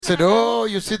Said, oh,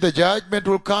 you see, the judgment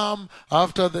will come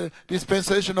after the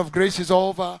dispensation of grace is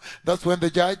over. That's when the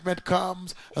judgment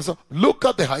comes. And so, look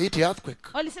at the Haiti earthquake.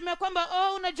 Walisema kwamba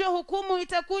unajua hukumu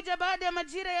itakuja baada ya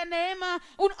majira ya neema.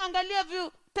 Angalia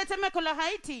tetemeko la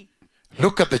Haiti.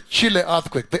 Look at the Chile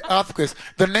earthquake, the earthquakes,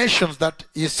 the nations that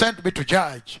he sent me to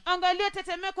judge. Angalia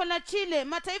tetemeko la Chile,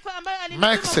 mataifa ambayo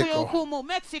alinituma kuyahukumu.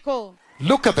 Mexico.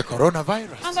 Look at the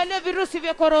coronavirus. Angalia virusi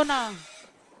vya corona.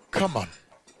 Come on.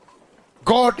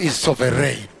 God is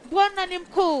sovereign. Bwana ni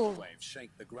mkuu.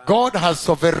 God has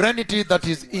sovereignty that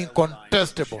is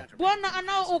incontestable. Bwana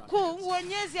anao ukuu,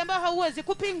 uwenyezi ambao hauwezi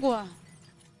kupingwa.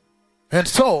 And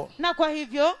so, na kwa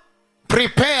hivyo,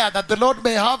 prepare that the Lord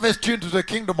may harvest you into the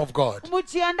kingdom of God.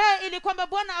 Mjiandae ili kwamba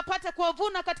Bwana apate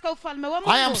kuwavuna katika ufalme wa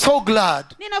Mungu. I am so glad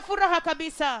nina furaha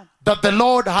kabisa that the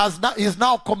Lord is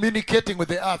now communicating with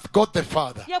the earth, God the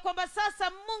Father, ya kwamba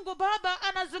sasa Mungu Baba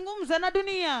anazungumza na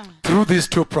dunia through these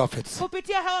two prophets.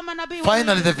 kupitia hawa manabii.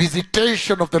 Finally, the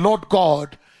visitation of the Lord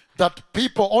God that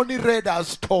people only read as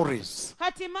stories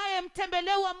hatimaye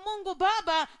mtembeleo wa Mungu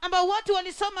Baba ambao watu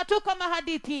walisoma tu kama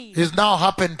hadithi is now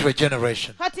happened to a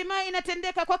generation. hatimaye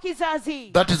inatendeka kwa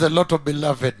kizazi. That is a lot of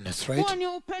belovedness, right? Huo ni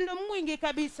upendo mwingi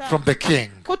kabisa From the King.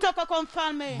 kutoka kwa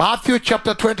mfalme. Matthew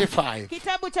chapter 25.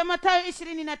 Kitabu cha Mathayo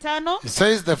 25 It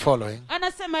says the following.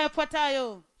 anasema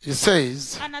yafuatayo. It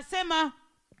says, Anasema,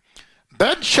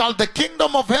 then shall the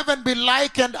kingdom of heaven be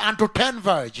likened unto 10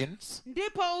 virgins,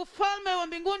 ndipo ufalme wa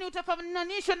mbinguni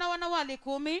utafananishwa na wanawali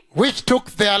 10 which took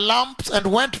their lamps and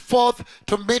went forth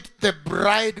to meet the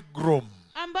bridegroom.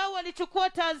 ambao walichukua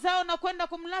taa zao na kwenda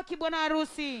kumlaki bwana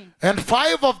harusi. And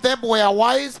 5 of them were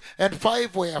wise and 5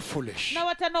 were foolish. Na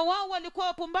 5 wao walikuwa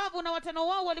wapumbavu na 5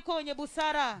 wao walikuwa wenye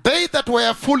busara. They that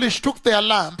were foolish took their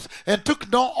lamps and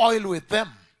took no oil with them.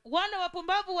 Wale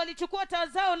wapumbavu walichukua taa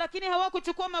zao lakini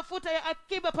hawakuchukua mafuta ya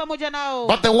akiba pamoja nao.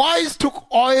 But the wise took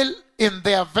oil in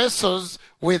their vessels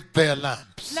with their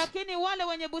lamps. Lakini wale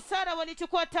wenye busara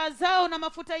walichukua taa zao na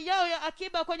mafuta yao ya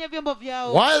akiba kwenye vyombo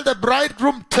vyao. While the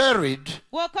bridegroom tarried,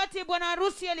 Wakati bwana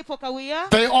harusi alipokawia,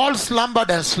 they all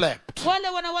slumbered and slept. wale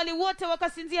wanawali wote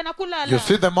wakasinzia na kulala. You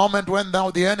see the moment when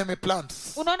now the enemy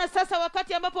plants. Unaona sasa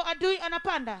wakati ambapo adui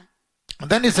anapanda. And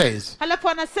then he says, Halafu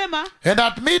anasema, and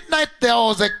at midnight there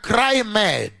was a cry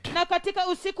made, na katika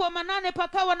usiku wa manane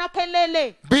pakawa na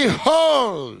kelele,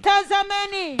 behold,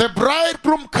 tazameni, the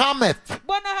bridegroom cometh.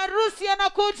 bwana harusi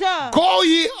anakuja, Go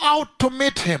ye out to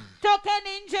meet him.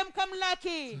 tokeni nje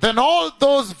mkamlaki. Then all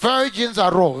those virgins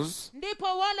arose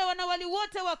Ndipo wale wanawali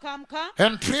wote wakaamka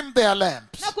and trimmed their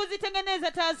lamps. na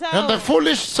kuzitengeneza taa And the zao.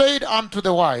 foolish said unto the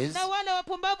wise, Na wale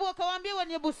wapumbavu wakawaambia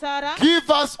wenye busara, give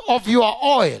us of your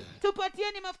oil,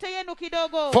 tupatieni mafuta yenu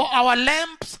kidogo, for our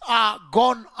lamps are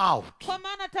gone out. kwa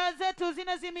maana taa zetu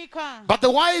zinazimika. But the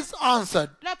wise answered,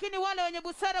 Lakini wale wenye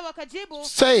busara wakajibu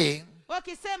saying,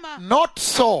 wakisema, not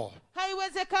so,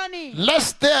 haiwezekani,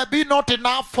 lest there be not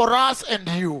enough for us and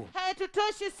you.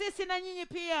 haitutoshi sisi na nyinyi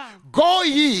pia. Go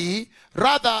ye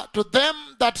rather to them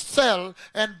that sell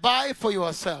and buy for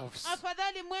yourselves.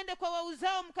 Afadhali mwende kwa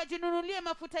wauzao mkajinunulie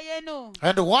mafuta yenu.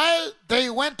 And while they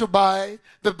went to buy,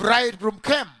 the bridegroom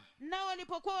came. Nao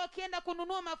walipokuwa wakienda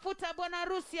kununua mafuta, bwana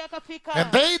harusi akafika.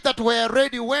 And they that were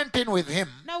ready went in with him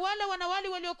Na wale wanawali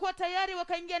waliokuwa tayari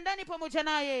wakaingia ndani pamoja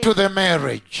naye to the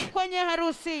marriage. kwenye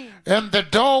harusi. And the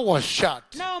door was shut.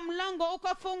 Nao mlango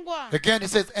ukafungwa. Again he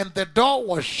says, and the door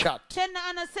was shut. Tena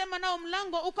anasema nao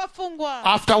mlango ukafungwa.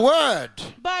 Afterward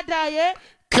Baadaye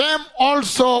came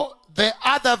also the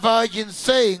other virgins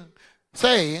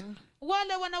saying,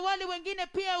 wale wanawali wengine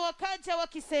pia wakaja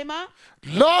wakisema,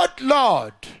 Lord,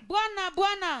 Lord, Bwana,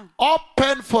 Bwana,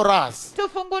 open for us.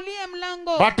 tufungulie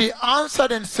mlango. But he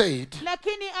answered and said,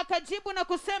 Lakini akajibu na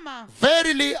kusema,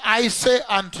 verily I say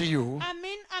unto you,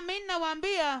 amin, amin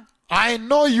nawaambia, I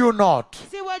know you not.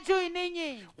 siwajui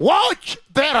ninyi. Watch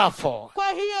therefore,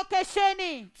 Kwa hiyo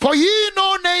kesheni, for ye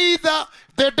know neither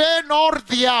the day nor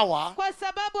the hour kwa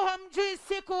sababu hamjui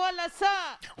siku wala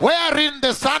saa wherein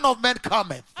the Son of Man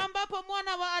cometh. ambapo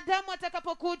mwana wa Adamu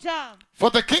atakapokuja.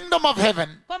 For the kingdom of heaven,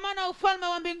 Kwa maana ufalme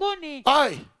wa mbinguni,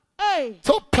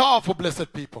 so powerful,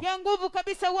 blessed people, ya nguvu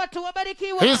kabisa, watu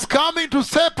wabarikiwa, he's coming to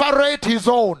separate his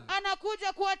own.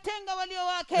 anakuja kuwatenga walio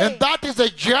wake. And that is a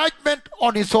judgment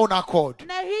on his own accord.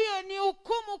 Na hiyo ni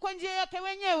hukumu kwa njia yake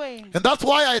wenyewe. And that's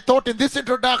why I thought in this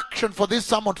introduction for this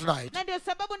sermon tonight, Na ndio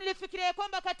sababu nilifikiria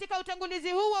kwamba katika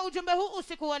utangulizi huu wa ujumbe huu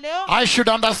usiku wa leo, I should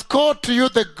underscore to you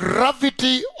the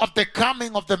gravity of the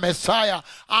coming of the Messiah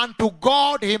unto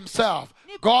God himself,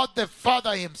 God the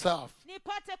Father himself.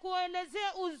 nipate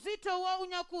kuelezea uzito wa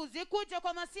unyakuzi, kuja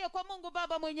kwa Masia, kwa Mungu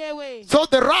Baba mwenyewe. So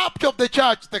the rapture of the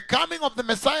church, the coming of the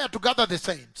Messiah to gather the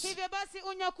saints, Hivyo basi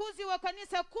unyakuzi wa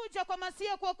kanisa, kuja kwa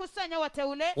Masia kuwakusanya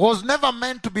wateule, was never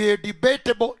meant to be a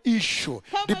debatable issue,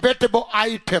 debatable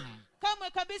item kamwe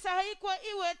kabisa haikuwa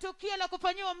iwe tukio la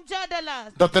kufanyiwa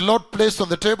mjadala, that the Lord placed on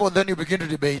the table and then you begin to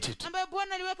debate it. ambayo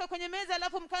Bwana aliweka kwenye meza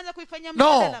alafu mkaanza kuifanyia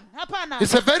No. mjadala. Hapana.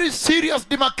 It's a very serious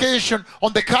demarcation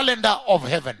on the calendar of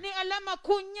heaven, Ni alama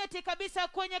kunyeti kabisa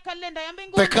kwenye kalenda ya the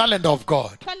mbinguni, calendar of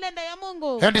God. kalenda ya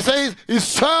Mungu. And he says it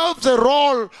serves a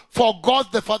role for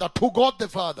God the Father, to God the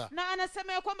Father. Na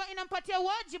anasema ya kwamba inampatia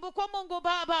wajibu kwa Mungu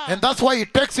Baba. And that's why he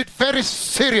takes it very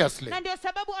seriously. Na ndio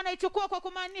sababu anaichukua kwa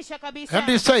kumaanisha kabisa. And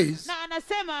he says Na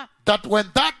anasema that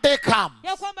when that day comes,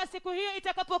 ya kwamba siku hiyo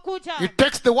itakapokuja, he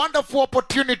takes the wonderful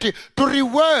opportunity to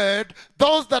reward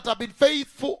those that have been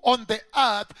faithful on the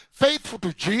earth, faithful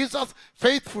to Jesus,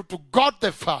 faithful to God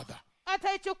the Father.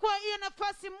 ataichukua hiyo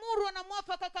nafasi murwa na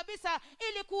mwafaka kabisa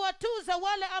ili kuwatuza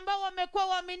wale ambao wamekuwa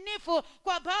waaminifu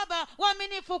kwa Baba,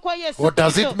 waaminifu kwa Yesu. What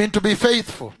does Kristo. it mean to be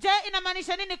faithful? Je,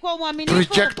 inamaanisha nini kuwa To mwaminifu?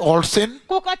 reject all sin,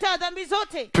 Kukataa dhambi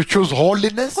zote, to choose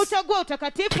holiness, kuchagua to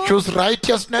utakatifu, choose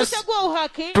righteousness, kuchagua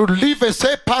uhaki, to live a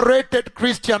separated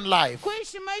Christian life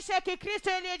kuishi maisha ya Kikristo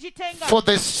yaliyojitenga for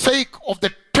the sake of the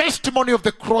testimony of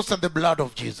the cross and the blood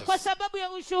of Jesus, kwa sababu ya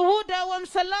ushuhuda wa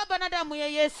msalaba na damu ya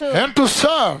Yesu, and to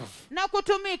serve na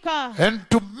kutumika and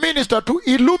to minister, to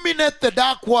illuminate the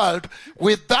dark world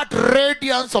with that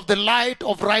radiance of the light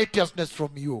of righteousness from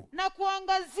you. na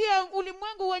kuangazia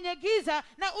ulimwengu wenye giza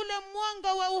na ule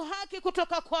mwanga wa uhaki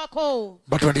kutoka kwako.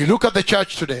 But when you look at the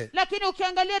church today, Lakini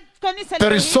ukiangalia kanisa there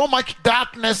leo is hii, so much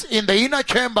darkness in the inner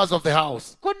chambers of the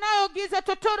house. kunayo giza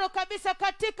totoro kabisa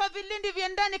katika vilindi vya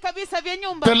ndani kabisa vya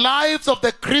nyumba. The lives of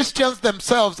the Christians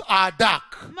themselves are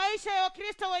dark, Maisha ya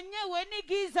Wakristo wenyewe ni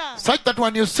giza, such that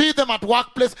when you see them at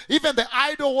workplace, even the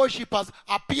idol worshippers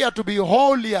appear to be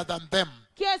holier than them.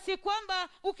 kiasi kwamba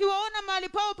ukiwaona mahali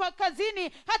pao pa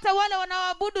kazini, hata wale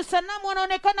wanaoabudu sanamu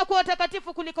wanaonekana kuwa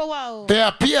watakatifu kuliko wao. They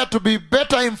appear to be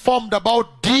better informed about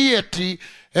deity,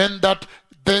 and that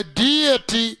the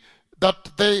deity,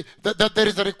 that there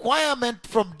is a requirement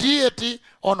from deity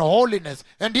on holiness,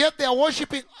 and yet they are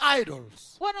worshipping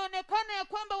idols. Wanaonekana ya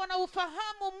kwamba wana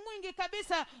ufahamu mwingi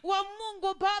kabisa wa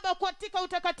Mungu Baba katika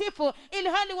utakatifu,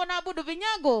 ilhali wanaabudu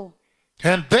vinyago,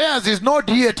 And theirs is no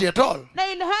deity at all. na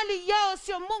ilhali yao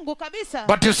sio Mungu kabisa.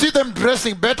 But you see them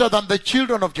dressing better than the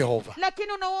children of Jehovah.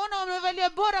 Lakini unaona wamevalia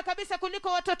bora kabisa kuliko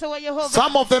watoto wa Yehova.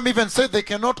 Some of them even say they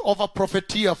cannot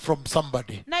over-propheteer from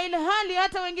somebody. Na ilhali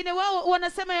hata wengine wao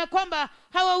wanasema ya kwamba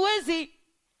hawawezi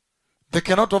They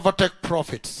cannot overtake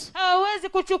profits.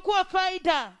 kuchukua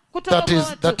faida kutoka kwa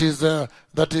watu,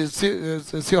 That is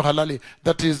sio halali.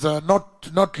 That is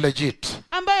not legit.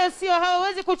 ambayo sio,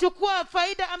 hawawezi kuchukua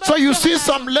faida ambayo So you sio see halali.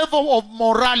 some level of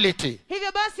morality.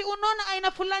 Hivyo basi unaona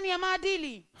aina fulani ya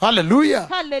maadili. Hallelujah.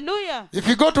 Hallelujah. If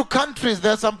you go to countries,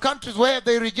 there are some countries where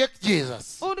they reject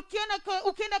Jesus.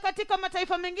 Ukienda katika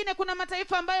mataifa mengine, kuna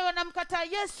mataifa ambayo wanamkataa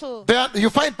Yesu. You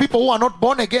find people who are not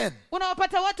born again.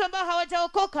 Unawapata watu ambao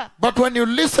hawajaokoka, But when you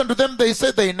listen to them, they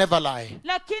say they never lie.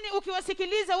 lakini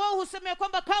ukiwasikiliza wao husema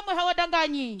kwamba kamwe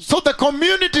hawadanganyi. So the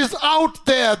communities out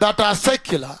there that are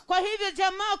secular Kwa hivyo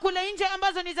jamaa kule nje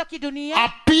ambazo ni za kidunia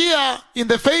appear in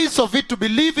the face of it to be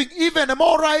living even a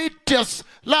more righteous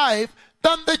life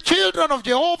than the children of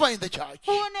Jehovah in the church.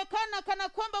 huonekana kana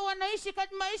kwamba wanaishi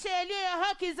maisha yaliyo ya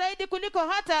haki zaidi kuliko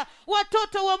hata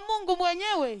watoto wa Mungu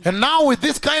mwenyewe. And now with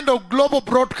this kind of global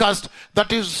broadcast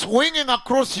that is swinging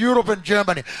across Europe and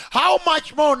Germany, how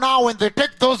much more now when they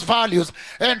take those values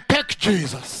and take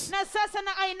Jesus? Na sasa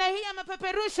na aina hii ya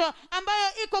mapeperusho ambayo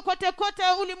iko kote kote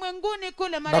ulimwenguni, kule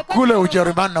Na Marekani, kule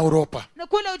Ujerumani na Europa. na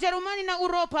kule Ujerumani na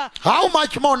Uropa. How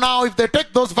much more now if they take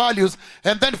those values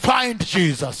and then find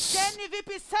Jesus? Ni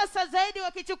vipi sasa zaidi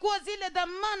wakichukua zile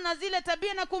dhamana, zile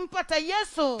tabia na kumpata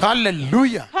Yesu.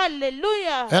 Hallelujah.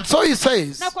 Hallelujah. And so he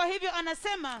says Na kwa hivyo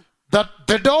anasema that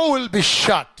the door will be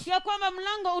shut, ya kwamba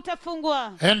mlango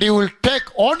utafungwa, and he will take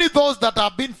only those that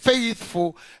have been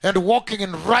faithful and walking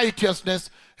in righteousness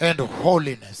and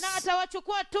holiness. na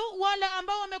atawachukua tu wale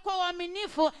ambao wamekuwa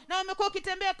waaminifu na wamekuwa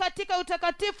wakitembea katika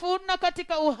utakatifu na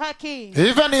katika uhaki.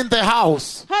 Even in the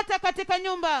house, Hata katika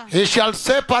nyumba he shall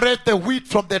separate the wheat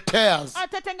from the tares,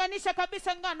 atatenganisha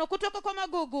kabisa ngano kutoka kwa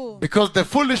magugu, because the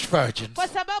foolish virgins, kwa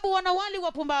sababu wanawali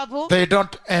wapumbavu they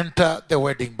don't enter the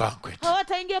wedding banquet.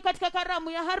 hawataingia katika karamu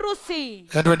ya harusi.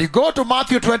 And when you go to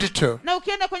Matthew 22, Na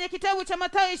ukienda kwenye kitabu cha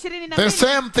Mathayo the 22,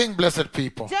 same thing, blessed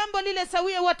people. jambo lile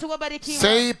sawia, watu wabarikiwa.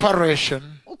 Separation,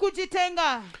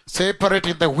 Kujitenga,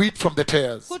 separating the wheat from the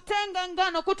tares. kutenga kusaga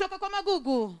ngano kutoka kwa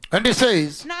magugu. And he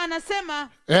says, Na anasema,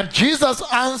 and Jesus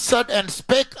answered and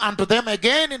spake unto them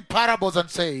again in parables and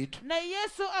said, na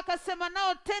Yesu akasema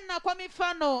nao tena kwa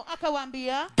mifano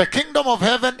akawaambia, the kingdom of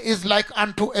heaven is like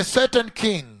unto a certain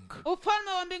king,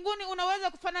 ufalme wa mbinguni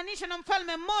unaweza kufananisha na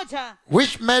mfalme mmoja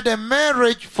which made a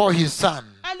marriage for his son,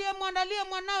 aliyemwandalia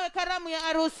mwanawe karamu ya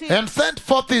arusi, and sent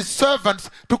forth his servants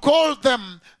to call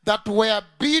them that were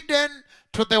bidden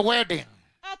to the wedding.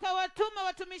 akawatuma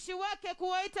watumishi wake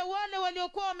kuwaita wale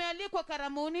waliokuwa wamealikwa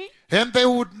karamuni, And they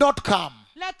would not come.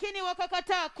 lakini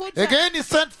wakakataa kuja. Again he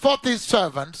sent forth his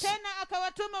servants, Tena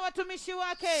akawatuma watumishi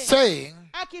wake saying,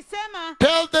 akisema,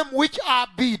 tell them which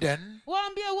are bidden,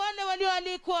 waambie wale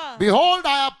walioalikwa behold,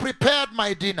 I have prepared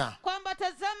my dinner. kwamba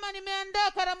tazama,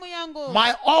 nimeandaa karamu yangu.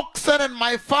 My oxen and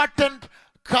my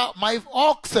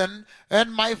oxen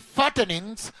and my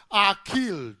fattenings are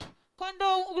killed,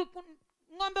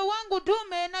 Ng'ombe wangu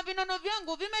dume na vinono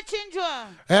vyangu vimechinjwa,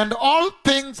 and all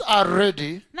things are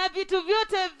ready. na vitu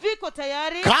vyote viko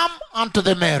tayari. Come unto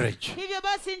the marriage. Hivyo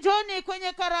basi njoni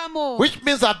kwenye karamu. Which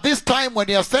means at this time when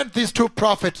he has sent these two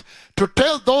prophets to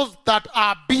tell those that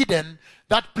are bidden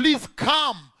that please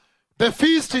come, the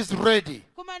feast is ready.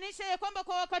 Kumaanisha ya kwamba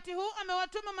kwa wakati huu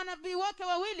amewatuma manabii wake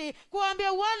wawili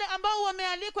kuwaambia wale ambao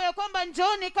wamealikwa ya kwamba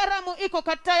njoni, karamu iko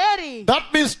tayari. That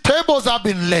means tables have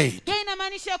been laid. Hii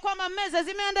inamaanisha kwamba meza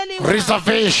zimeandaliwa.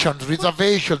 Reservations.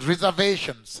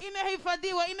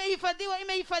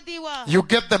 Imehifadhiwa. You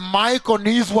get the mic on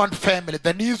Niswan family,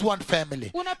 the Niswan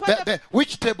family.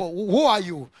 Which table? Who are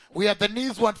you? We are the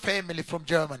Niswan family from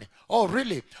Germany. Oh,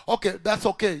 really? Okay, that's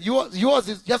okay. Yours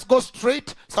is just go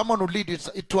straight. Someone will lead it.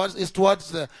 It's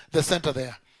towards the center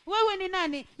there. Wewe ni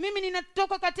nani? Mimi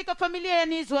ninatoka katika familia ya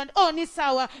Nizwan. Oh, ni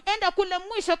sawa. Enda kule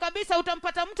mwisho kabisa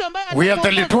utampata mtu ambaye We are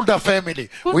the Litunda family.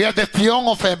 We are the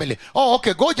Thiongo family. Oh,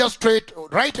 okay. Go just straight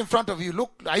right in front of you.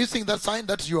 Look, are you seeing that sign?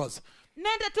 That's yours.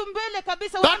 Nenda tu mbele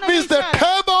kabisa. That means the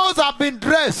tables have been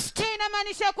dressed. Hii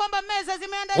inamaanisha kwamba meza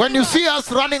zimeandaliwa. When you see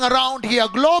us running around here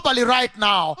globally right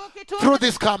now through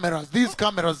these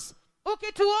cameras,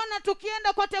 ukituona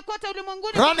tukienda kote kote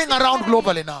ulimwenguni, running around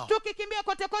globally now tukikimbia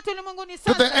kote kote ulimwenguni to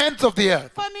sasa, the ends of the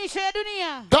earth, kwa miisho ya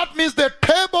dunia. that means the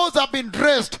tables have been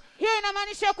dressed Hiyo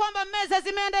inamaanisha kwamba meza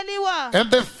zimeandaliwa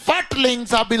and the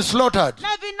fatlings have been slaughtered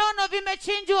na vinono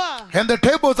vimechinjwa and the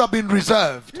tables have been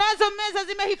reserved, nazo meza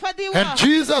zimehifadhiwa. and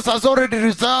Jesus has already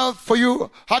reserved for you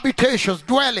habitations,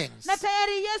 dwellings, Na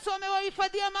tayari Yesu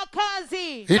amewahifadhia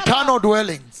makazi, eternal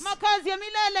dwellings. makazi ya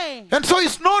milele. And so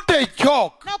it's not a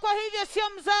joke. Na kwa hivyo sio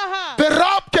mzaha. The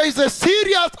rapture is a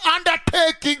serious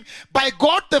undertaking by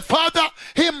God the Father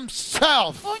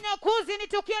himself. Unyakuzi ni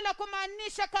tukio la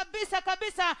kumaanisha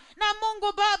kabisa na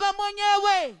Mungu Baba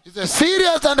mwenyewe. It's a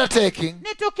serious undertaking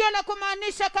Ni tukio la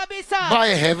kumaanisha kabisa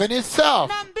by heaven itself.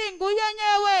 na mbingu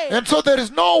yenyewe. And so there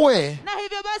is no way Na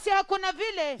hivyo basi hakuna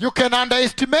vile you can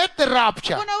underestimate the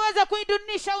rapture unaweza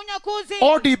kuidunisha unyakuzi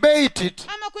or debate it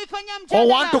ama kuifanyia or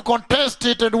want to mjadala contest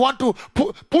it and want to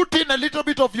put in a little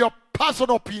bit of your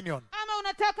personal opinion. ama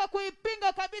unataka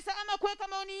kuipinga kabisa ama kuweka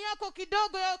maoni yako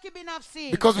kidogo ya kibinafsi.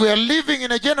 Because we are living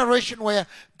in a generation where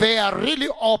they are really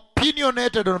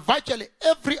opinionated on virtually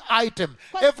every item,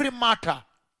 every matter.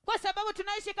 Kwa sababu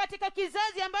tunaishi katika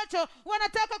kizazi ambacho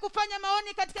wanataka kufanya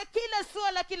maoni katika kila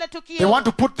suala, kila tukio. They want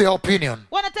to put their opinion.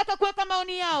 Wanataka kuweka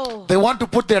maoni yao. They want to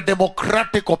put their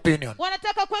democratic opinion.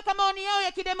 Wanataka kuweka maoni yao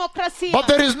ya kidemokrasia. But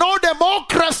there is no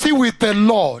democracy with the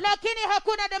Lord. Lakini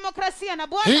hakuna demokrasia na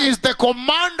Bwana. He is the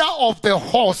commander of the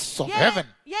hosts of heaven.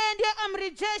 Yeye ndiye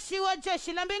amri jeshi wa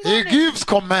jeshi la He mbinguni. gives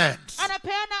commands.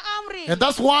 Anapeana amri. And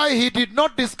that's why he did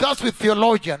not discuss with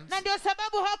theologians. Na ndio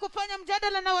sababu hakufanya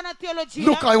mjadala na wanatheolojia.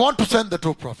 Look, I want to send the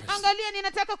two prophets. Angalia,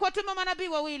 ninataka kuwatuma manabii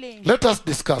wawili. Let us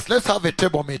discuss. Let's have a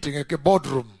table meeting, a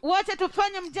boardroom. Wacha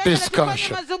tufanye mjadala, tufanye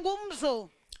Discussion. mazungumzo.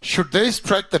 Should they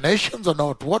strike the nations or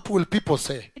not? What will people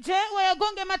say? Je,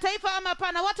 wayagonge mataifa ama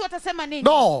hapana? Watu watasema nini?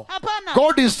 No. Hapana.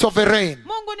 God is sovereign.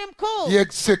 Mungu ni mkuu. He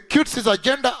executes his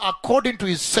agenda according to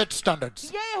his set standards.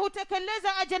 Yeye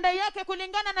hutekeleza ajenda yake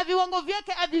kulingana na viwango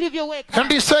vyake alivyoweka.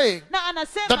 And he's saying Na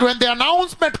anasema that when the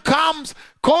announcement comes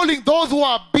calling those who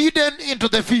are bidden into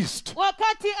the feast,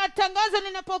 wakati tangazo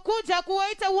linapokuja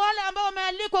kuwaita wale ambao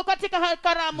wamealikwa katika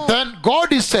karamu, then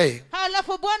God is saying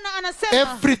halafu Bwana anasema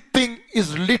everything is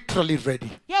literally ready.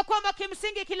 ya kwamba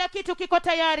kimsingi kila kitu kiko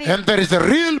tayari. And there is a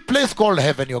real place called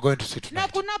heaven you're going to see Na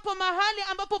tonight. kunapo mahali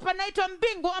ambapo panaitwa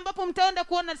mbingu ambapo mtaenda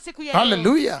kuona siku ya leo.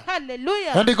 Hallelujah.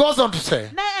 Hallelujah. And he goes on to say,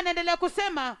 Naye anaendelea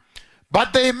kusema,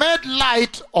 but they made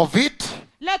light of it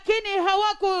lakini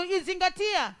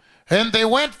hawakuizingatia and they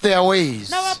went their ways,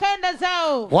 na wakaenda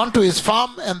zao. one to his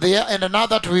farm and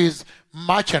another to his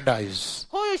merchandise.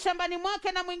 Huyu huyu shambani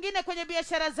mwake na mwingine kwenye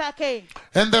biashara zake.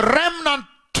 And the remnant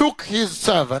took his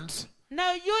servants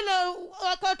Na yule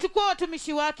akachukua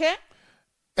watumishi wake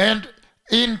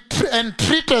and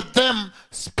treated them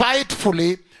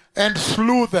spitefully and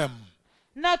slew them.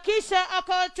 na kisha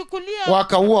akawachukulia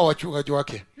Wakaua wachungaji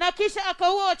wake. na kisha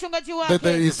akaua wachungaji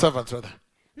wake His servants rather.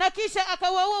 na kisha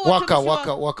akawaua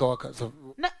watumishi Waka. So,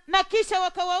 na kisha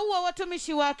wakawaua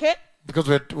watumishi wake. because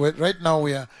right now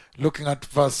we are looking at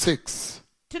verse 6.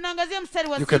 Tunaangazia mstari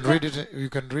wa You can 6. read it. You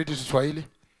can read it in Swahili.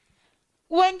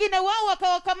 Wengine wao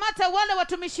wakawakamata wale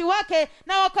watumishi wake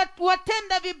na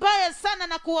wakawatenda vibaya sana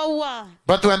na kuwaua.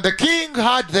 But when the king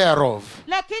heard thereof,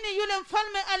 Lakini yule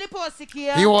mfalme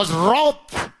alipowasikia he was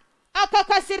wroth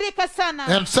akakasirika sana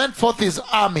and sent forth his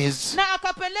armies na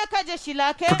akapeleka jeshi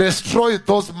lake to destroy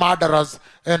those murderers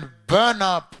and burn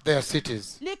up their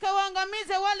cities.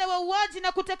 likawaangamiza wale wauaji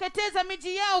na kuteketeza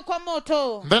miji yao kwa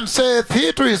moto. Then saith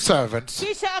he to his servants,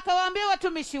 Kisha akawaambia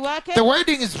watumishi wake, the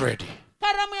wedding is ready,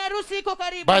 karamu ya harusi iko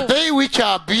karibu. but they which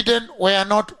are bidden were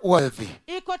not worthy.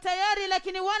 Iko tayari,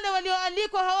 lakini wale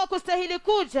walioalikwa hawakustahili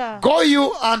kuja. Go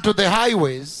you unto the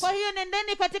highways, Kwa hiyo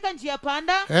nendeni katika njia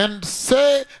panda and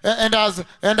say,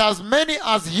 and as many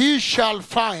as ye shall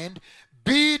find,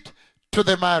 bid to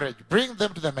the marriage. Bring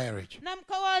them to the marriage. na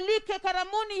mkawaalike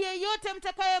karamuni yeyote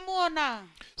mtakayemuona.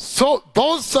 So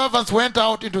those servants went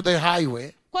out into the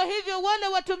highway Kwa hivyo wale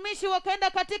watumishi wakaenda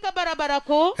katika barabara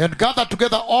kuu and gathered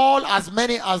together all as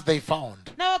many as they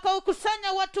found, na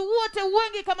wakaukusanya watu wote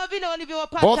wengi kama vile both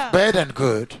walivyowapata, bad and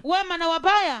good. wema na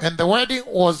wabaya. And the wedding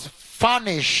was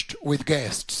furnished with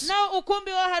guests. Nao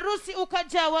ukumbi wa harusi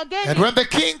ukajaa And wageni. when the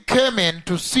king came in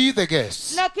to see the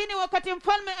guests, Lakini wakati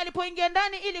mfalme alipoingia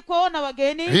ndani ili kuwaona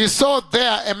wageni, he saw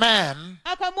there a man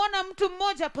akamwona mtu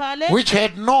mmoja pale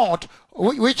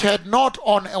which had not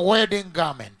on a wedding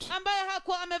garment. ambaye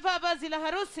hakuwa amevaa vazi la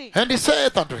harusi. And he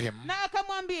saith unto him, Na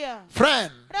akamwambia,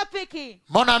 friend, rafiki,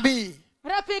 mon ami,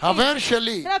 rafiki,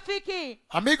 eventually, rafiki,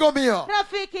 amigo mio,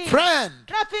 rafiki, friend,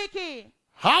 rafiki,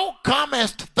 how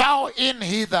comest thou in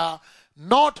hither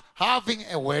not having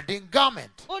a wedding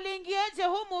garment? uliingiaje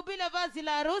humu bila vazi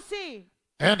la harusi?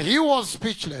 And he was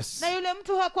speechless. Na yule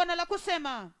mtu hakuwa na la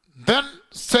kusema. Then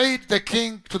said the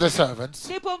king to the servants,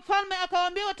 Ndipo mfalme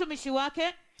akawaambia watumishi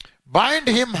wake, bind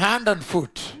him hand and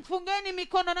foot, mfungeni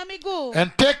mikono na miguu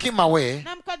and take him away,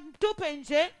 na mkamtupe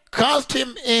nje, cast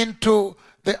him into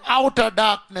the outer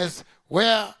darkness,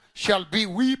 where shall be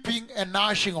weeping and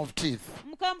gnashing of teeth.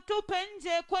 mkamtupe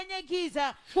nje kwenye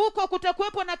giza, huko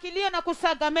kutakuwepo na kilio na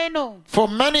kusaga meno. For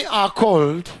many are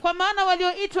called, Kwa maana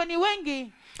walioitwa ni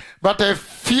wengi, but a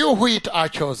few wheat are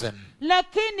chosen.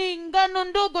 lakini ngano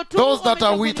ndogo tu Those that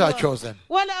are wheat are wamechaguliwa. chosen.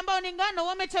 Wale ambao ni ngano To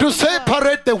wamechaguliwa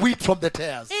separate the wheat from the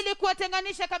tares. ili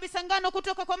kuwatenganisha kabisa ngano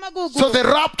kutoka kwa magugu. So the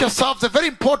rapture serves a very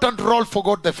important role for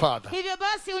God the Father. Hivyo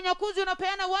basi unyakuzi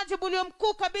unapeana wajibu ulio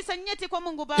mkuu kabisa nyeti kwa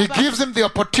Mungu He Baba. gives him the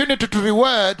opportunity to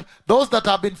reward those that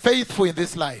have been faithful in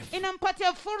this life,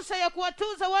 Inampatia fursa ya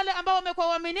kuwatuza wale ambao wamekuwa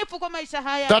waaminifu kwa maisha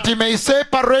haya, that he may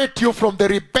separate you from the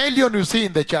rebellion you see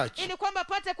in the church. ili kwamba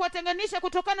apate kuwatenganisha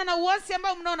kutokana na uasi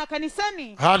ambao mnaona kanisani.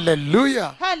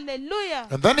 Hallelujah. Haleluya.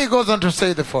 And then he goes on to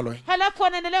say the following. Halafu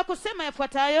anaendelea kusema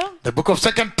yafuatayo. The book of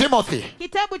 2 Timothy.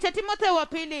 Kitabu cha Timotheo wa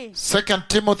pili. 2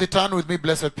 Timothy, turn with me,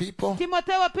 blessed people.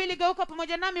 Timotheo wa pili, geuka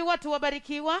pamoja nami watu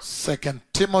wabarikiwa. 2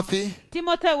 Timothy,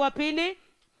 Timotheo wa pili,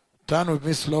 turn with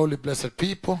me slowly, blessed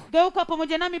people. geuka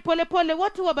pamoja nami polepole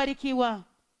watu wabarikiwa.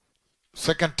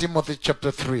 2 Timothy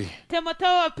chapter 3,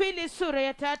 Timotheo wa pili sura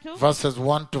ya 3 verses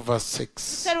 1 to verse 6.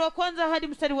 mstari wa kwanza hadi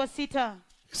mstari wa 6.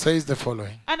 It says the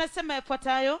following. Anasema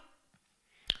yafuatayo.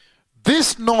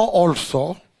 This know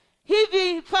also,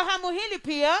 Hivi fahamu hili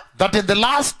pia, that in the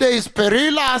last days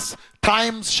perilous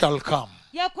times shall come.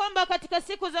 ya kwamba katika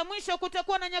siku za mwisho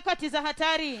kutakuwa na nyakati za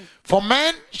hatari. For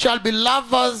men shall be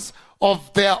lovers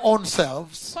of their own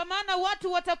selves, Kwa maana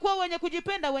watu watakuwa wenye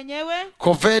kujipenda wenyewe,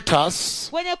 covetous,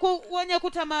 wenye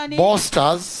kutamani,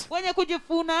 boasters, wenye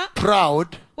kujifuna, proud,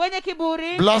 wenye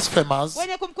kiburi, blasphemers,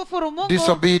 wenye kumkufuru Mungu,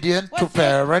 disobedient to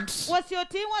parents,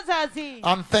 wasiotii wazazi,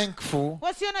 unthankful,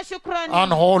 wasio na shukrani,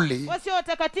 unholy, wasio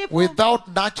watakatifu, without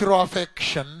natural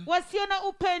affection, wasio na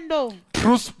upendo,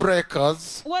 truce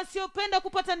breakers, wasiopenda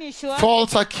kupatanishwa,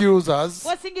 false accusers,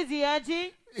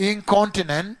 wasingiziaji,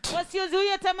 incontinent,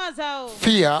 wasiozuia tamaa zao,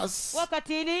 fierce,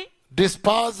 wakatili,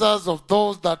 despisers of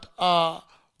those that are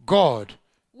God,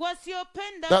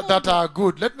 wasiopenda that Mungu. are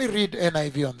good. Let me read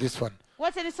NIV on this one.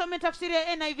 Wacha nisome tafsiri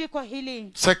ya NIV kwa hili.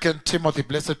 2 Timothy,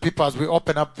 blessed people, as we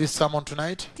open up this sermon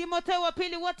tonight. Timotheo wa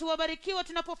pili, watu wabarikiwa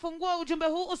tunapofungua ujumbe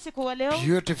huu usiku wa leo.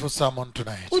 Beautiful sermon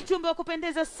tonight. Ujumbe wa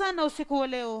kupendeza sana usiku wa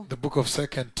leo. The book of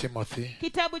 2 Timothy.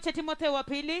 Kitabu cha Timotheo wa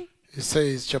pili He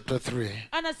says, chapter 3.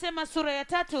 anasema sura ya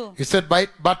 3, He said,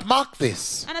 but mark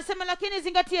this. anasema lakini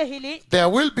zingatia hili, There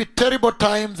will be terrible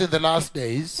times in the last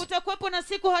days. kutakuwepo na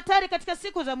siku hatari katika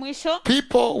siku za mwisho.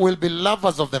 People will be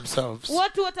lovers of themselves,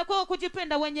 Watu watakuwa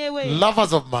kujipenda wenyewe,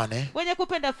 lovers of money, wenye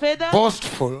kupenda fedha,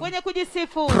 boastful, wenye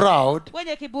kujisifu, proud,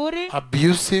 wenye kiburi,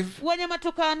 abusive, wenye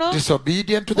matukano,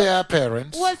 disobedient to their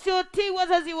parents, wasiotii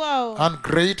wazazi wao,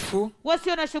 ungrateful,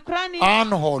 wasio na shukrani,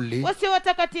 unholy, wasio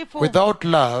watakatifu, without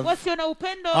love, wasio na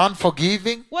upendo,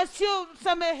 unforgiving, wasio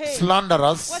samehe,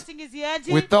 slanderous,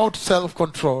 wasingiziaji, without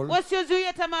self-control,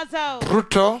 wasiozuia tamaa zao,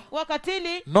 brutal,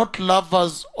 wakatili, not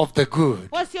lovers of the good,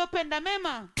 wasiopenda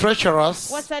mema,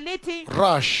 treacherous, wasaliti,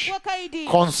 rash, wakaidi,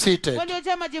 conceited,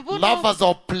 waliojaa majivuno, lovers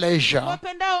of pleasure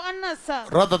wapendao anasa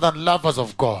rather than lovers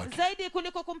of God, zaidi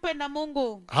kuliko kumpenda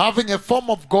Mungu, having a form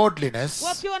of godliness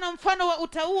wakiwa na mfano wa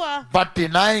utaua, but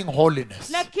denying holiness,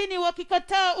 lakini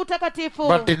wakikataa utakatifu,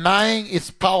 but denying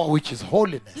its power which is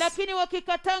holiness. lakini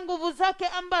wakikataa nguvu zake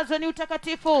ambazo ni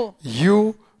utakatifu.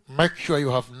 You make sure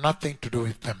you have nothing to do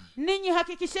with them. Ninyi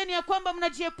hakikisheni ya kwamba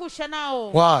mnajiepusha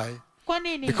nao. Why? Kwa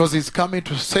nini? Because he's coming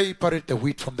to separate the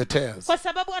wheat from the tares. Kwa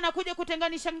sababu anakuja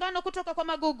kutenganisha ngano kutoka kwa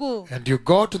magugu. And you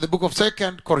go to the book of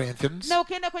 2 Corinthians, Na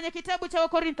ukienda kwenye kitabu cha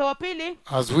Wakorintho wa pili,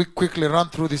 as we quickly run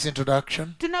through this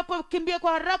introduction. tunapokimbia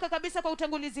kwa haraka kabisa kwa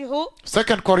utangulizi huu,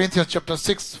 2 Corinthians chapter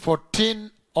 6, 14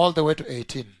 all the way to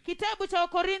 18. kitabu cha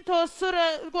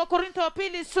Wakorintho wa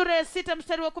pili sura ya 6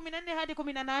 mstari wa 14 hadi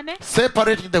 18,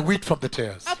 Separating the wheat from the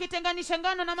tares. akitenganisha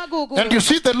ngano na magugu. And you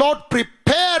see the Lord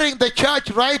preparing the church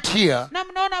right here. Na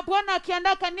mnaona Bwana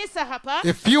akiandaa kanisa hapa,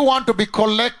 If you want to be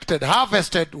collected,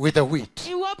 harvested with the wheat.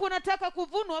 iwapo unataka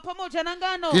kuvunwa pamoja na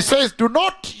ngano. He says, do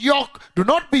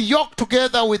not be yoked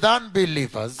together with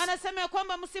unbelievers. Anasema ya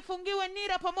kwamba msifungiwe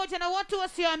nira pamoja na watu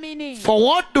wasioamini. For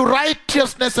what do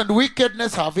righteousness and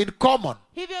wickedness have in common?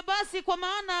 Hivyo basi, kwa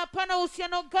maana hapana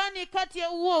uhusiano gani kati ya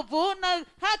uovu na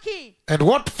haki? And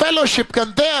what fellowship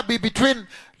can there be between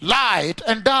light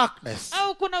and darkness?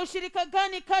 Au kuna ushirika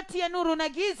gani kati ya nuru na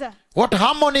giza? What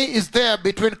harmony is there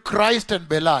between Christ and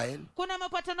Belial? Kuna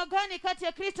mapatano gani kati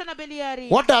ya Kristo na Beliari?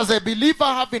 What does a believer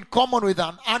have in common with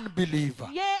an unbeliever?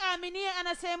 Yeye aaminie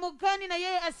ana sehemu gani na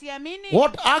yeye asiamini?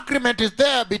 What agreement is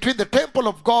there between the temple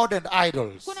of God and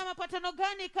idols? Kuna mapatano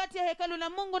gani kati ya hekalu la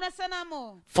Mungu na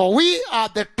sanamu? For we are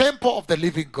the temple of the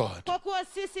living God. Kwa kuwa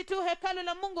sisi tu hekalu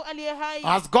la Mungu aliye hai.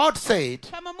 As God said,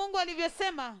 Kama Mungu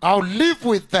alivyosema, I'll live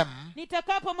with them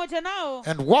nitakaa pamoja nao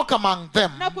and walk among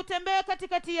them. na kutembea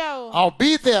katikati yao. I'll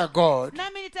be their God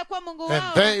Nami nitakuwa Mungu and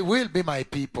wao, they will be my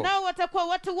people. nao watakuwa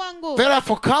watu wangu.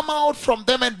 Therefore come out from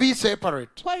them and be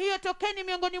separate, Kwa hiyo tokeni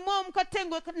miongoni mwao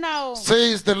mkatengwe nao,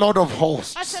 says the Lord of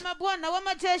hosts. asema Bwana wa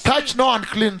majeshi. Touch no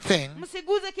unclean thing,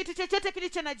 Msiguze kitu chochote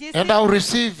kilicho najisi, and I'll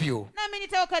receive you. nami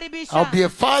nitawakaribisha. I'll be a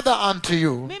father unto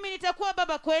you, Mimi nitakuwa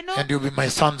baba kwenu, and you'll be my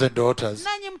sons and daughters,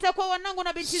 nanyi mtakuwa wanangu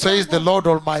na binti says the zangu, Lord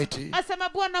Almighty, asema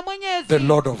Bwana Mwenyezi, the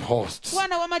Lord of hosts.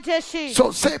 Bwana wa majeshi.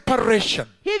 So separation.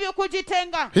 Hivyo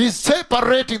kujitenga, He's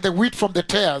separating the wheat from the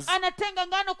tares. anatenga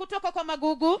ngano kutoka kwa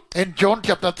magugu. In John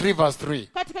chapter 3 verse 3.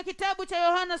 Katika kitabu cha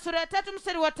Yohana sura ya 3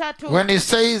 mstari wa 3, When he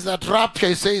says at rapture,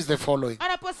 he says the following.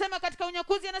 anaposema katika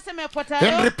unyakuzi anasema In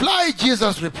yafuatayo. reply,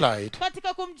 Jesus replied,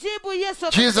 Katika kumjibu Yesu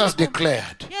Jesus akajibu,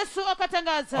 declared, Yesu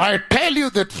akatangaza, I tell you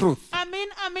the truth, amin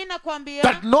amin nakwambia,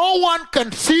 that no one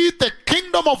can see the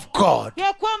kingdom of God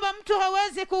ya kwamba mtu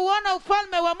hawezi kuona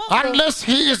ufalme wa Mungu unless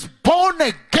he is born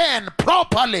again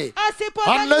properly.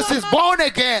 Unless he's born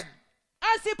again.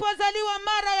 asipozaliwa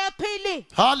mara ya pili.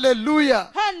 Hallelujah.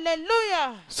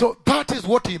 Haleluya. So that is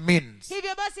what he means.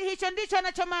 Hivyo basi hicho ndicho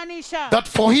anachomaanisha, That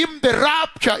for him the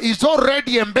rapture is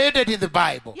already embedded in the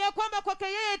Bible, ya kwamba kwake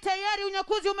yeye tayari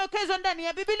unyakuzi umewekezwa ndani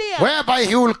ya Biblia, whereby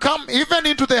he will come even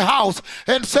into the house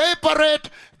and separate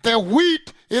the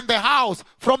wheat in the house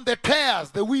from the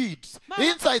tares, the weeds,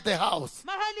 inside the house.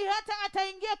 mahali hata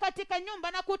ataingia katika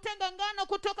nyumba na kutenga ngano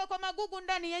kutoka kwa magugu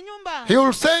ndani ya nyumba. He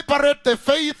will separate the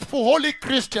faithful holy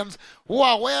Christians who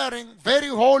are wearing very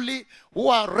holy,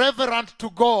 who are reverent to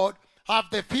God, have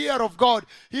the fear of God.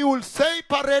 He will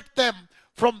separate them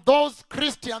from those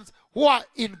Christians who are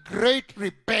in great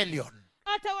rebellion.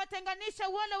 Atawatenganisha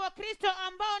wale wa Kristo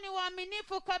ambao ni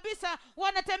waaminifu kabisa,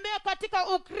 wanatembea katika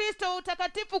Ukristo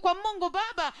utakatifu kwa Mungu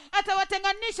Baba.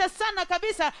 Atawatenganisha sana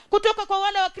kabisa kutoka kwa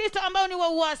wale wa Kristo ambao ni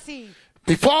wauasi.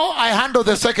 Before I handle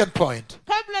the second point,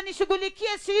 Kabla nishughulikie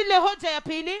ile hoja ya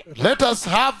pili, let us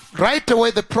have right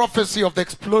away the prophecy of the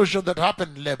explosion that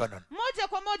happened in Lebanon. moja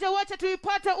kwa moja pamoja wacha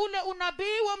tuipate ule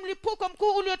unabii wa mlipuko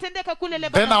mkuu uliotendeka kule Then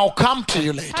Lebanon. I'll come to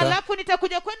you later Halafu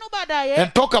nitakuja kwenu baadaye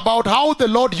and talk about how the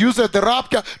Lord uses the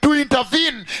rapture to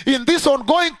intervene in this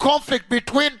ongoing conflict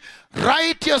between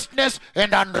righteousness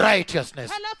and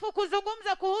unrighteousness. halafu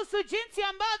kuzungumza kuhusu jinsi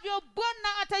ambavyo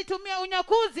Bwana ataitumia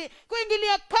unyakuzi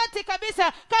kuingilia kati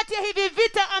kabisa kati ya hivi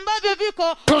vita ambavyo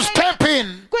viko To step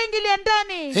in kuingilia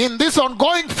ndani in this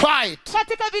ongoing fight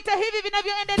katika vita hivi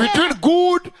vinavyoendelea between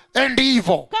good and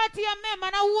evil, kati ya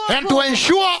mema na and to uovu,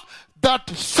 ensure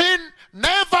that sin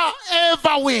never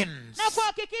ever wins, na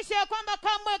kuhakikisha ya kwamba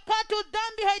kamwe katu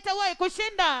dhambi haitawahi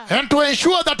kushinda, and to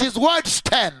ensure that his word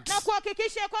stands, na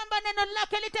kuhakikisha ya kwamba neno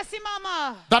lake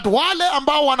litasimama, that wale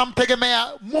ambao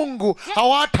wanamtegemea Mungu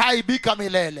hawataibika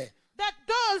milele, that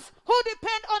those who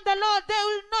depend on the Lord, they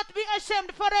will not be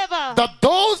ashamed forever, that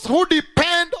those who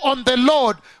depend on the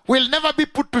Lord will never be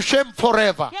put to shame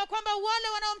forever, ya kwamba wale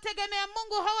wanaomtegemea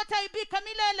Mungu hawataibika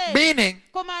milele, meaning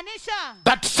kumaanisha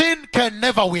that sin can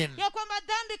never win ya kwamba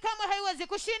dhambi kamwe haiwezi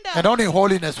kushinda and only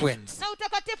holiness wins. na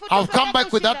utakatifu I'll tu come pekee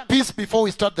back with kushinda. that piece before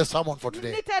we start the sermon for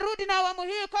today. Nitarudi na awamu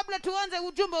hii kabla tuanze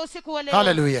ujumbe usiku wa leo.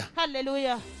 Hallelujah.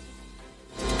 Hallelujah.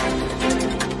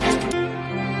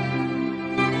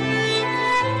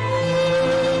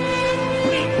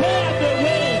 Prepare the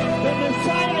way. The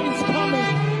Messiah is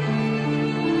coming.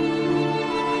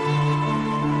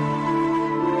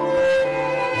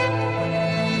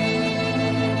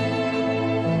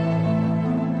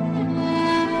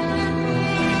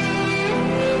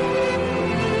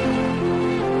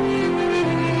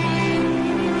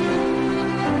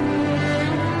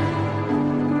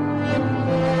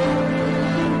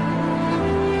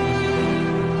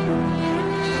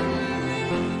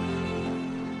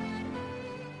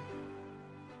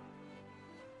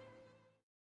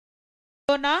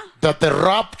 Ona That the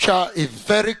rapture is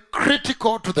very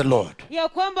critical to the Lord. ya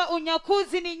kwamba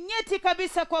unyakuzi ni nyeti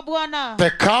kabisa kwa Bwana. The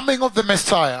coming of the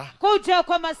Messiah Kuja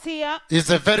kwa Masia is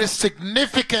a very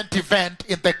significant event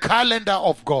in the calendar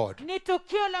of God. ni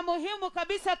tukio la muhimu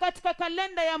kabisa katika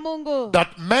kalenda ya Mungu.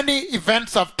 That many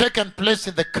events have taken place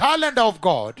in the calendar of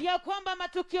God, Ya kwamba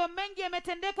matukio mengi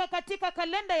yametendeka katika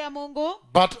kalenda ya Mungu,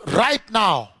 but right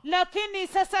now, lakini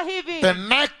sasa hivi the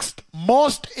next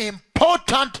most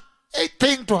important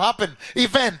thing to happen,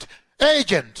 event,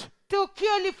 agent,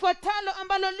 tukio lifuatalo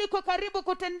ambalo liko karibu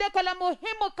kutendeka la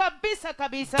muhimu kabisa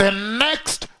kabisa, the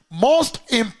next most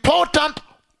important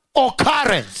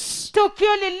occurrence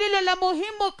tukio lililo la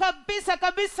muhimu kabisa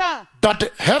kabisa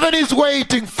that heaven is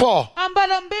waiting for,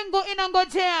 ambalo mbingu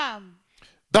inangojea,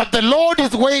 that the Lord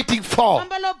is waiting for,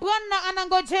 ambalo Bwana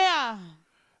anangojea,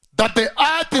 that the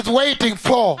earth is waiting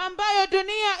for, ambayo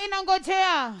dunia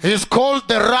inangojea, is called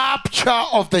the rapture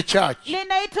of the church.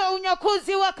 linaitwa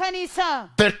unyakuzi wa kanisa,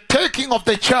 The taking of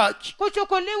the church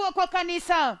kuchukuliwa kwa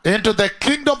kanisa into the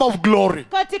kingdom of glory.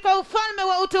 katika ufalme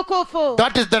wa utukufu.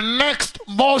 That is the next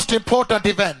most important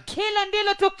event. Hilo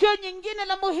ndilo tukio nyingine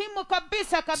la muhimu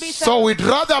kabisa kabisa. So we'd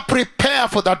rather prepare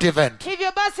for that event.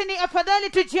 Hivyo basi ni afadhali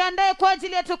tujiandae kwa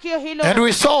ajili ya tukio hilo. And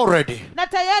we saw already Na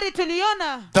tayari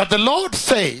tuliona that the Lord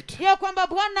said ya kwamba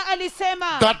Bwana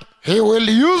alisema that he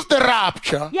will use the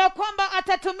rapture ya kwamba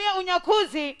atatumia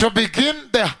unyakuzi to begin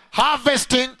the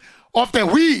harvesting of the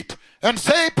wheat and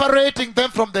separating them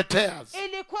from the tares,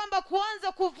 ili kwamba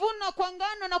kuanza kuvuna kwa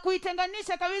ngano na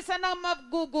kuitenganisha kabisa na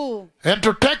magugu, and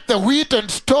to take the wheat and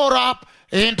store up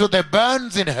into the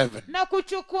barns in heaven, na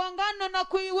kuchukua ngano na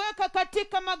kuiweka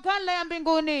katika maghala ya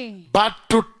mbinguni, but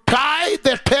to tie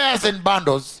the tares in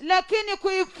bundles lakini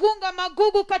kuifunga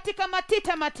magugu katika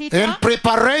matita in matita,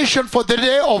 preparation for the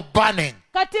day of burning,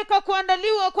 katika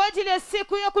kuandaliwa kwa ajili ya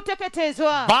siku ya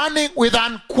kuteketezwa, burning with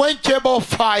unquenchable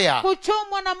fire.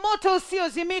 kuchomwa na moto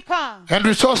usiozimika. And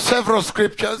we saw several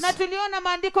scriptures, Na tuliona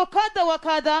maandiko kadha wa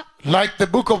kadha, like the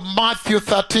book of Matthew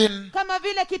 13, kama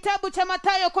vile kitabu cha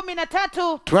Mathayo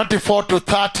 13 24 to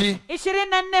 30,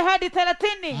 24 hadi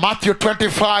 30, Matthew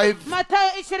 25,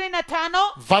 Mathayo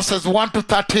 25 verses 1 to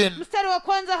 13, mstari wa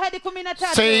kwanza hadi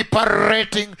 13,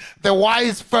 separating the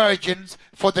wise virgins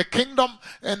for the kingdom,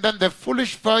 and then the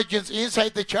foolish virgins inside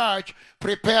the church,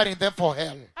 preparing them for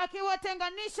hell.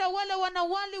 akiwatenganisha wale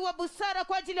wanawali wa busara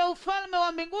kwa ajili ya ufalme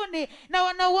wa mbinguni na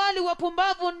wanawali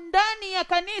wapumbavu ndani ya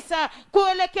kanisa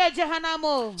kuelekea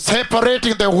jehanamu,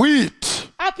 Separating the wheat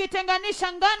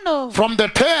akitenganisha ngano from the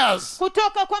tares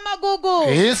kutoka kwa magugu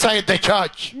inside the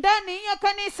church. ndani ya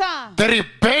kanisa. The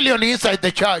rebellion inside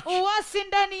the church Uasi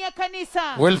ndani ya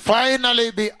kanisa will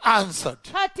finally be answered.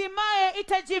 hatimaye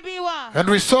itajibiwa. And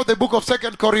we saw the book of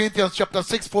 2 Corinthians chapter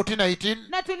 6, 14, 18.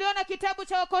 Na tuliona kitabu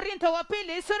cha Wakorintho wa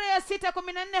pili sura ya 6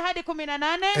 14 hadi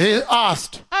 18. He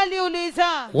asked,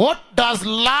 Aliuliza, what does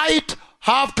light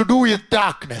have to do with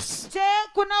darkness? Je,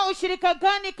 kuna ushirika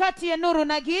gani kati ya nuru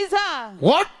na giza?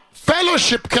 What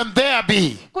fellowship can there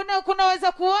be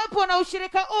Kunaweza kuwapo na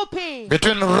ushirika upi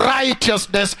between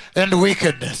righteousness and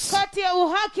wickedness? kati ya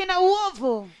uhaki na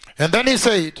uovu? And then he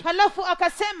said, Halafu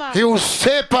akasema he will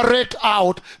separate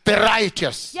out the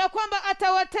righteous, ya kwamba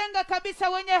atawatenga kabisa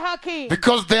wenye haki,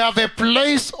 because they have a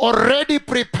place already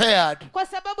prepared kwa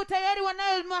sababu tayari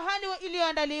wanayo mahali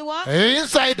iliyoandaliwa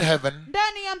inside heaven,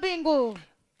 ndani ya mbingu,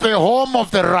 the home of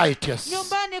the righteous.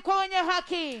 nyumbani kwa wenye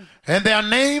haki, And their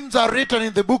names are written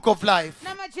in the book of life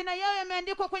na majina yao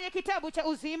yameandikwa kwenye kitabu cha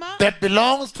uzima that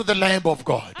belongs to the Lamb of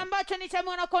God. ambacho ni cha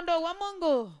mwanakondoo wa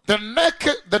Mungu.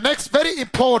 The next very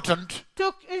important,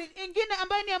 Ingine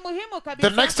ambayo ni ya muhimu the kabisa,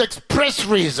 next express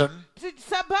reason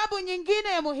sababu nyingine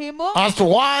ya muhimu as to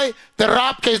why the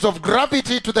rapture is of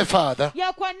gravity to the Father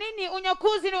ya kwa nini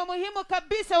unyakuzi ni wa muhimu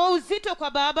kabisa wa uzito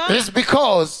kwa Baba is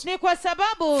because ni kwa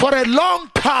sababu for a long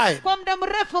time, kwa muda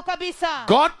mrefu kabisa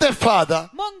God the Father,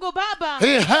 Mungu Baba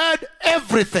he heard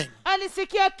everything.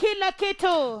 alisikia kila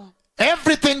kitu.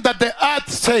 Everything that the earth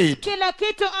said Kila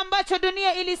kitu ambacho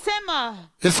dunia ilisema.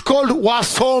 is called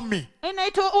wasomi,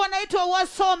 Wanaitwa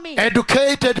wasomi.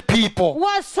 educated people.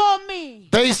 Wasomi.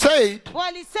 They said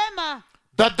Walisema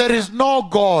that there is no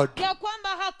God, ya kwamba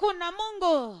hakuna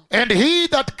Mungu, and he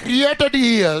that created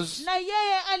ears, na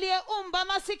yeye aliyeumba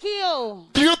masikio.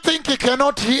 do you think he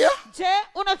cannot hear? Je,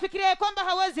 unafikiria kwamba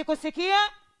hawezi kusikia?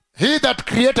 He that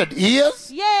created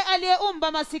ears, Yeye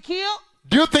aliyeumba masikio.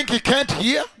 do you think he can't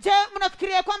hear? Je,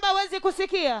 mnafikiria kwamba hawezi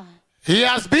kusikia? He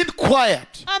has been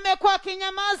quiet, Amekuwa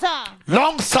akinyamaza,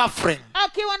 long suffering,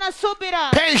 akiwa na subira,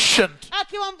 patient,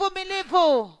 akiwa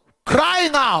mvumilivu,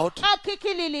 crying out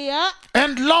akikililia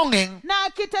and longing na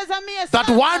akitazamia that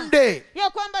sana one day ya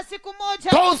kwamba siku moja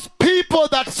those people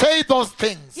that say those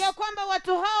things ya kwamba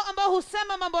watu hao ambao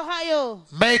husema mambo hayo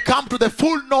may come to the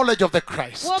full knowledge of the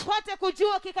Christ, wapate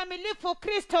kujua kikamilifu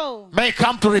Kristo, may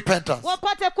come to repentance.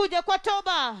 wapate kuja kwa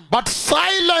toba. But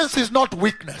silence is not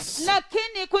weakness,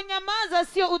 Lakini kunyamaza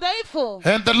sio udhaifu,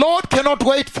 and the Lord cannot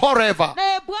wait forever.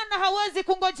 naye Bwana hawezi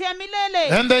kungojea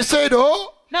milele. And they said,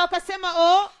 oh, Na wakasema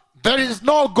there is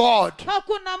no God.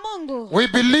 hakuna Mungu. We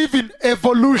believe in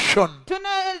evolution,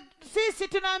 Sisi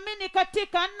tunaamini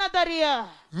katika nadharia,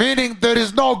 meaning there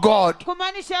is no God.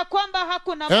 kumaanisha ya kwamba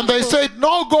hakuna And they Mungu. said,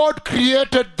 no God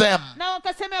created them. Na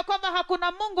wakasema ya kwamba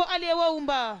hakuna Mungu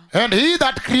aliyewaumba, And he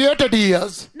that created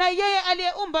ears, na yeye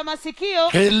aliyeumba masikio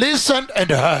he listened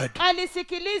and heard.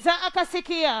 alisikiliza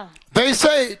akasikia. They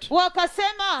said,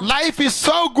 Wakasema life is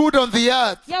so good on the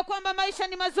earth. ya kwamba maisha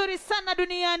ni mazuri sana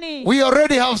duniani. We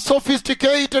already have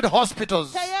sophisticated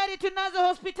hospitals. Tayari tunazo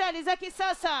hospitali za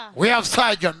kisasa, We have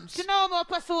surgeons. tunao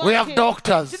wapasuaji, We have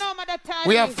doctors. tunao madaktari,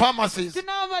 We have pharmacies.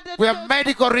 tunao We have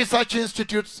medical research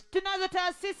institutes. tunazo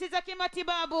taasisi za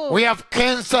kimatibabu, We have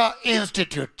cancer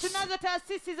institutes, tunazo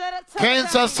taasisi za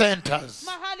cancer saratani, centers.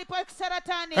 mahali pa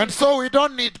saratani. And so we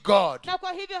don't need God. Na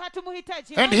kwa hivyo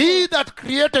hatumhitaji And Mungu. he that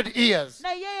created ears,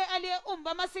 Na yeye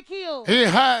aliyeumba masikio he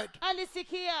heard.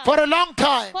 alisikia. For a long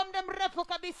time, Kwa muda mrefu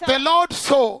kabisa the Lord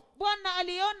saw Bwana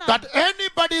aliona that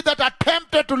anybody that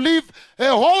attempted to live a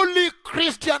holy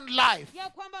Christian life ya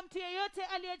kwamba mtu yeyote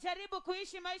aliyejaribu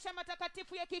kuishi maisha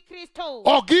matakatifu ya Kikristo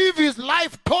or give his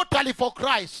life totally for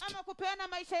Christ ama kupeana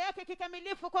maisha yake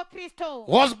kikamilifu kwa Kristo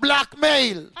was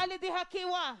blackmailed,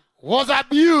 alidhihakiwa, was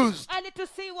abused,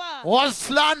 alitusiwa, was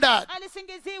slandered,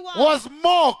 alisingiziwa, was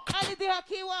mocked,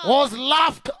 alidhihakiwa, was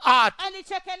laughed at.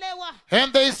 alichekelewa.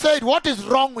 And they said, what is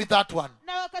wrong with that one?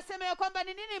 Na wakasema ya kwamba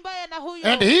ni nini mbaya na huyo?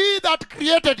 And he that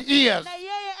created ears, Na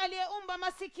yeye aliyeumba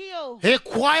masikio he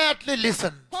quietly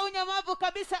listened. kwa unyamavu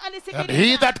kabisa And he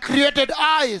alisikiliza. that created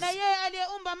eyes, Na yeye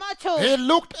aliyeumba macho he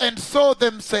looked and saw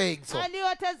them saying so.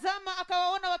 aliwatazama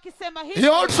akawaona wakisema He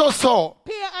hivyo. also saw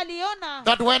Pia aliona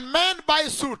that when men buy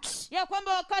suits, ya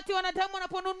kwamba wakati wanadamu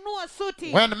wanaponunua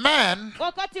suti, when men,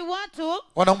 wakati watu,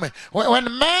 wanaume, when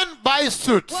men buy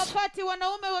suits wakati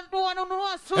wanaume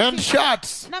wanunua and suti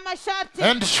shirts na mashati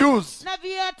and shoes na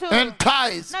viatu and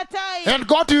ties na tai and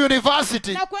go to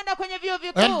university na kwenda kwenye vyuo and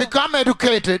vikuu become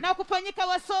educated na kufanyika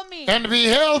wasomi and be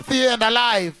healthy and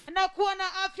alive, na kuwa na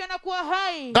afya na kuwa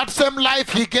hai, that same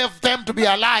life he gave them to be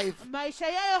alive maisha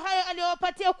yayo hayo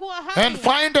aliyowapatia kuwa hai and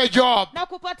find a job, na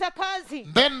kupata kazi,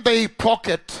 then they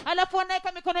pocket alafu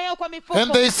wanaweka mikono yao kwa mifuko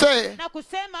and they say, na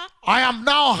kusema I am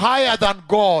now higher than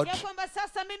God. ya kwamba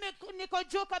sasa mimi niko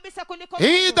juu kabisa kuliko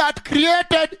He Mungu. that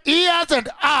created ears and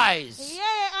eyes,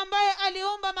 Yeye ambaye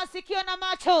aliumba masikio na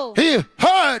macho. He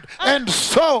heard and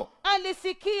saw.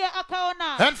 Alisikia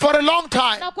akaona. And for a long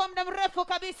time, Na kwa muda mrefu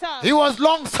kabisa he was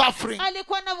long suffering.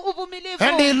 alikuwa na uvumilivu.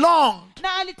 And he longed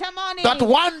Na alitamani that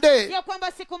one day ya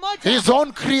kwamba siku moja his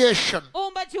own creation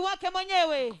uumbaji wake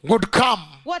mwenyewe would come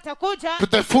watakuja to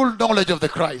the full knowledge of the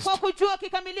Christ. kwa kujua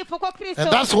kikamilifu kwa Kristo.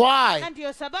 And that's Na why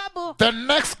ndiyo sababu the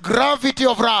next gravity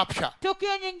of rapture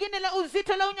tukio nyingine la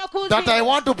uzito la unyakuzi that I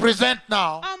want to present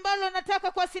now ambalo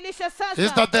nataka kuwasilisha is sasa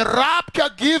that the rapture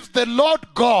gives the Lord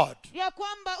God ya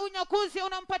kwamba unyakuzi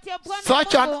unampatia Bwana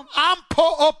such an Mungu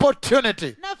ample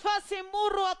opportunity nafasi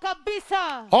murwa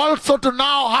kabisa also to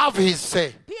now have his say,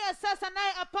 pia sasa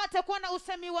naye apate kuwa na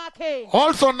usemi wake,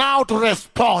 also now to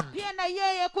respond. pia na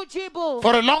yeye kujibu.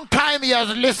 For a long time he has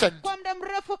listened Kwa muda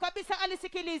mrefu kabisa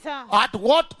alisikiliza at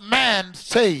what man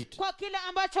said. kwa kile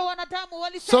ambacho wanadamu So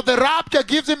walisema. the rapture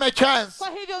gives him a chance Kwa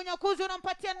hivyo unyakuzi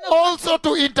unampatia nafasi also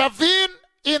to intervene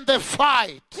in the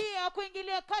fight, pia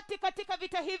kuingilia kati katika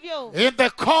vita hivyo, in the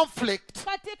conflict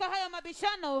katika haya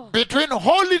mabishano between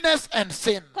holiness and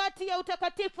sin, kati ya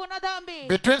utakatifu na dhambi,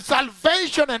 between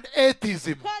salvation and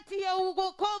atheism, kati ya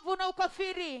uokovu na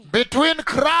ukafiri, between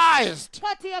Christ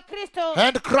kati ya Kristo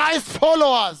and Christ's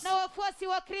followers na wafuasi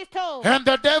wa Kristo and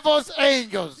the devil's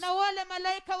angels. na wale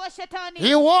malaika wa shetani.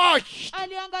 He watched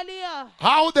Aliangalia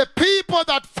how the people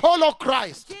that follow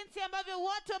Christ jinsi ambavyo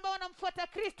watu ambao wanamfuata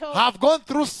Kristo have gone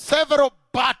through several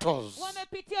battles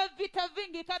wamepitia vita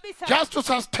vingi kabisa just to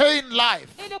sustain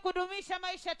life ili kudumisha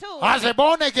maisha tu as a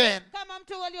born again, kama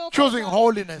mtu waliokoka choosing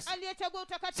holiness. aliyechagua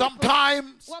utakatifu.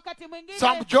 Sometimes, Wakati mwingine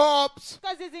some jobs,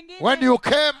 kazi zingine when you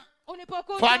came for an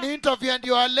ulipokuja interview and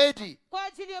you are a lady, kwa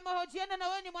ajili ya mahojiano na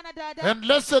wewe ni mwanadada, and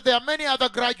let's say there are many other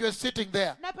graduates sitting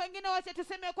there na pengine wacha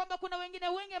tuseme kwamba kuna wengine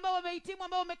wengi ambao wamehitimu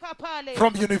ambao wamekaa pale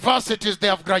from universities, they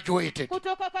have graduated,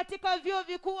 kutoka katika vyuo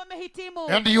vikuu wamehitimu,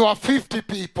 and you are 50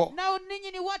 people na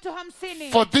ninyi ni watu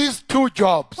 50 for these two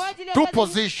jobs, kwa ajili ya two kazi-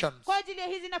 positions. kwa ajili ya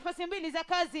hizi nafasi mbili za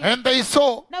kazi, And they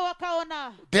saw na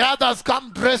wakaona the others come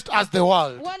dressed as the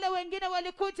world. wale wengine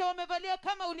walikuja wamevalia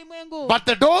kama ulimwengu, But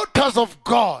the daughters of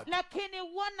God lakini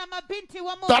wana mabinti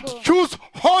wa that Mungu choose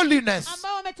holiness,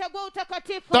 ambao wamechagua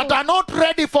utakatifu, that are not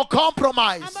ready for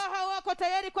compromise, ambao hawako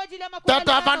tayari kwa ajili ya that have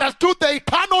makubaliano, understood the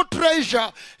eternal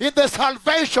treasure in the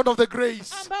salvation of the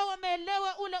grace, ambao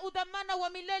wameelewa ule udhamana wa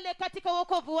milele katika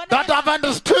wokovu wa that neema, have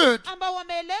understood ambao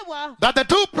wameelewa that the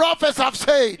two prophets have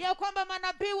said ya kwamba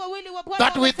manabii wawili wa Bwana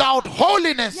that wamesema without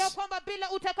holiness ya kwamba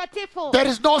bila utakatifu there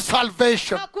is no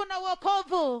salvation. hakuna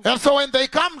wokovu. And so when they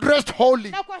come dressed holy,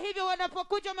 Na kwa hivyo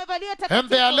wanapokuja wamevalia and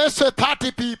there are takatifu, let's say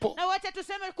 30 people na wacha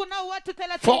tuseme kunao watu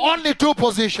for 30 only two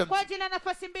positions, kwa ajili ya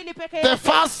nafasi mbili pekee the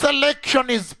yake. first selection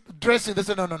is dressing. They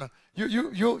say no.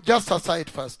 You just aside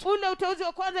first. Ule uteuzi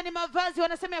wa kwanza ni mavazi,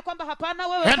 wanasema ya kwamba hapana,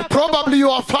 wewe And kaa probably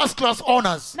you are first class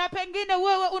honors. na pengine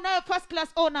wewe unayo first class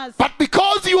honors, But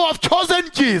because you have chosen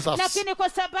Jesus, lakini kwa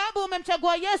sababu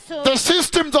umemchagua Yesu, the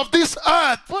systems of this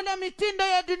earth, ule mitindo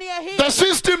ya dunia hii, the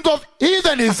systems of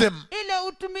heathenism, ile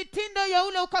mitindo ya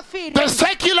ule ukafiri, the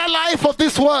secular life of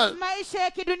this world. maisha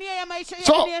ya kidunia ya maisha ya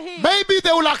So dunia hii, maybe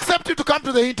they will accept you to come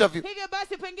to the interview. hivyo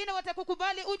basi pengine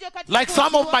watakukubali uje katika Like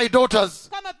some of my daughters.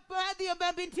 kama baadhi ya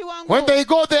mabinti wangu. When they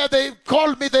go there, they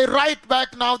call me, they write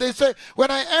back now. They say,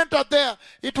 when I entered there,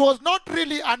 it was not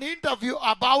really an interview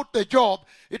about the job.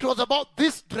 It was about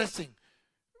this dressing.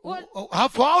 Well-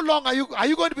 For how long are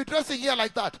you going to be dressing here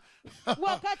like that?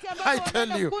 Wakati I ambapo tell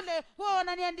wanaenda you. kule wao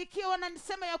wananiandikia,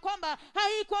 wananisema ya kwamba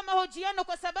haikuwa mahojiano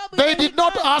kwa sababu They ya did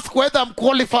not hitaji. ask whether I'm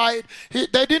qualified.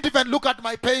 They didn't even look at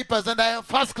my papers, and I have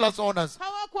first class honors.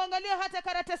 Hawakuangalia hata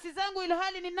karatasi zangu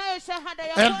ilhali ninayo shahada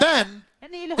ya And kwanza. then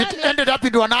Ni it ilhali ended up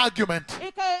into an argument.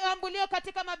 ikaambulia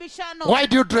katika mabishano. Why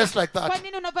do you dress like Kwa that?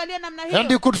 nini unavalia namna And you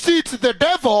hiyo? could see it's the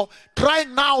devil trying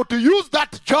now to use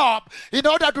that job in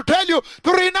order to tell you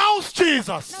to renounce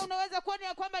Jesus. Na unaweza kuona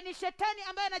ya kwamba ni shetani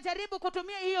ambaye anajaribu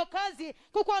kutumia hiyo kazi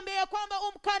kukuambia kwamba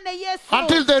umkane Yesu.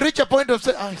 Until they reach a point of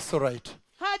saying, it's all right.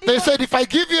 Hadi They wa- said, if I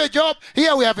give you a job,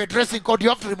 here we have a dressing code. You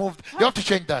have to remove, you have to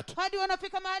change that. hadi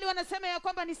wanafika mahali wanasema ya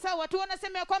kwamba ni sawa tu,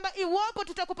 wanasema ya kwamba iwapo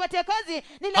tutakupatia kazi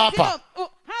ni Hapa. lazima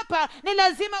hapa ni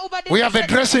lazima We have a ubadilishe.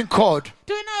 dressing code.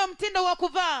 Tunayo mtindo wa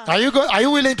kuvaa. Are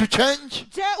you willing to change?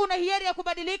 Je, una hiari ya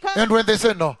kubadilika? And when they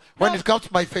say no, when No. it comes to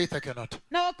my faith, I cannot.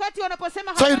 Na wakati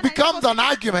wanaposema So it hapana, becomes an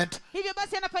argument. hivyo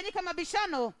basi yanafanyika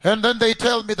mabishano. And then they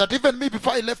tell me that even me,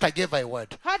 before I left, I gave my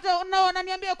word. Hata nao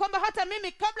wananiambia kwamba hata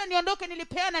mimi kabla niondoke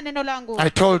nilipeana neno langu. I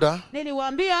told her,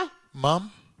 Niliwaambia, Mom,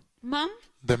 mam,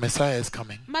 the Messiah is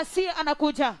coming. Masia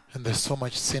anakuja And there's so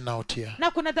much sin out here.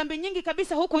 na kuna dhambi nyingi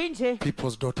kabisa huku nje.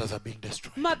 People's daughters are being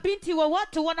destroyed Mabinti wa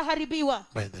watu wanaharibiwa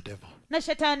by the devil. na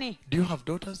shetani. Do you have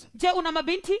daughters? Je, una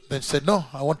mabinti? Then she said, no,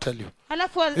 I won't tell you.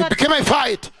 halafu It became a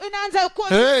fight. inaanza kuwa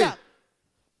Hey. vita.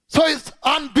 So it's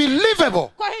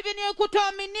unbelievable. Kwa hivyo ni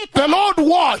kutoaminika. The Lord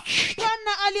watched Bwana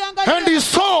and aliangalia he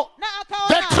saw na the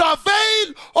akaona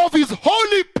travail of his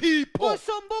holy people.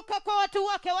 kusumbuka kwa watu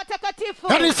wake watakatifu.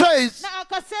 And he says, Na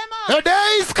akasema a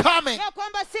day is coming ya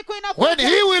kwamba siku when inakuja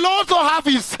he will also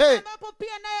have his say. ambapo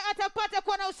pia naye atapata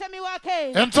kuwa na usemi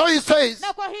wake. And so he says,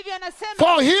 Na kwa hivyo anasema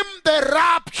for him the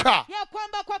rapture ya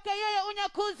kwamba kwake yeye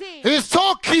unyakuzi is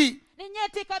so key ni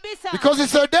nyeti kabisa, because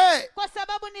it's a day kwa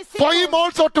sababu ni for him siku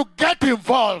also to get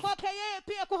involved, kwake yeye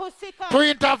pia kuhusika, to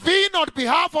intervene on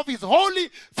behalf of his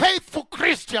holy, faithful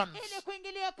Christians. ili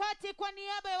kuingilia kati kwa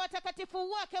niaba ya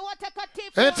watakatifu wake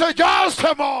watakatifu. And so just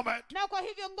a moment. Na kwa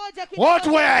hivyo ngoja What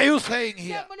kidogo. were you saying Je,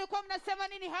 here? mlikuwa mnasema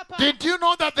nini hapa? Didn't you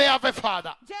know that they have a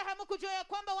father? Je, hamkujua ya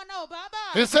kwamba wanao baba?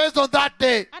 He says on that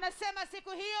day, Anasema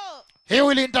siku hiyo he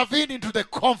will intervene into the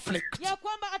conflict, ya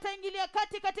kwamba ataingilia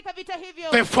kati katika vita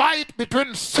hivyo, the fight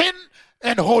between sin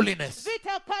and holiness,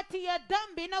 vita kati ya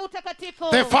dhambi na utakatifu,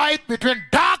 the fight between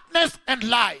darkness and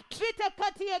light, vita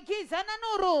kati ya giza na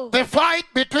nuru, the fight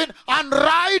between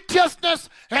unrighteousness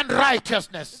and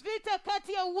righteousness, vita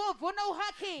kati ya uovu na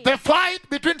uhaki, the fight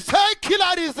between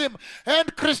secularism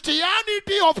and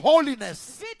Christianity of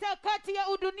holiness. vita kati ya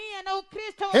udunia na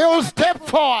Ukristo wa He will utakatifu. step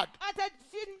forward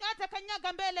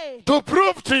Atakanyaga mbele to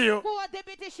prove to you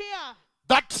kuwathibitishia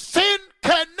that sin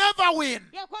can never win.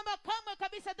 ya kwamba kamwe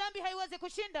kabisa dhambi haiwezi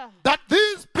kushinda, That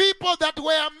these people that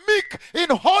were meek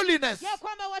in holiness, ya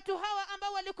kwamba watu hawa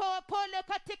ambao walikuwa wapole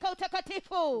katika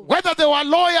utakatifu, whether they were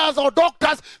lawyers or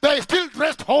doctors, they still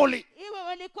dressed holy. iwe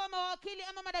walikuwa mawakili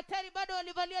ama madaktari, bado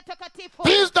walivalia takatifu.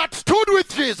 These that stood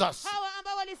with Jesus, Hawa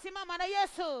ambao walisimama na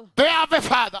Yesu they have a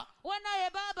father. wanaye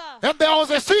baba, And there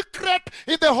was a secret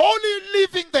in the holy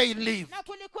living they lived. na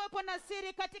kulikuwepo na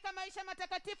siri katika maisha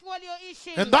matakatifu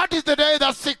walioishi, And that is the day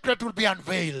that secret will be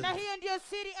unveiled. na hiyo ndio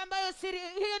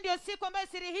siku ambayo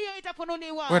siri hiyo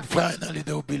itafunuliwa, When finally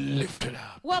they will be lifted up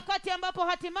wakati ambapo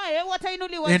hatimaye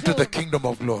watainuliwa into the juu kingdom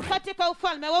of glory. katika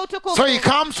ufalme wa utukufu. So he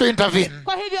comes to intervene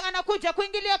Kwa hivyo anakuja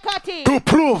kuingilia kati to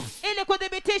prove ili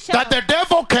kudhibitisha that the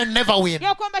devil can never win,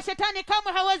 ya kwamba shetani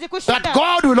kamwe hawezi that kushinda,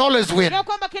 God will always win. ya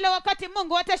kwamba kila wakati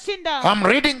Mungu atashinda. I'm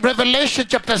reading Revelation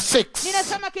chapter 6.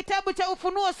 Ninasoma kitabu cha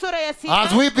Ufunuo sura ya As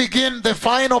 6. we begin the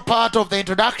final part of the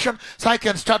introduction, so I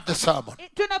can start the sermon.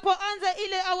 Tunapoanza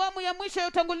ile awamu ya mwisho ya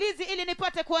utangulizi ili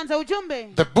nipate kuanza ujumbe.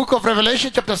 The book of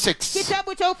Revelation chapter 6.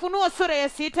 Kitabu cha Ufunuo sura ya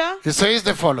 6 He says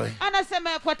the following. anasema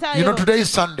yafuatayo. You know, today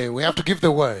is Sunday. We have to give the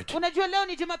word. Unajua leo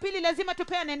ni Jumapili, lazima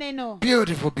tupeane neno.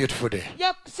 Beautiful, beautiful day.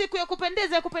 Ya siku ya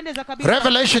kupendeza kabisa.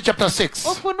 Revelation chapter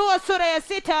 6. Ufunuo sura ya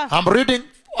 6. I'm reading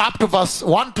up to verse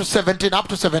 1 to 17, up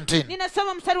to 17.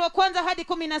 Ninasoma mstari wa kwanza hadi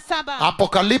 17.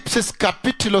 Apocalipsis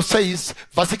capítulo 6,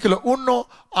 versículo 1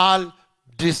 al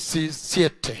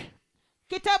 17.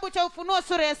 Kitabu cha Ufunuo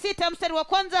sura ya 6 mstari wa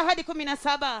kwanza hadi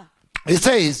 17. He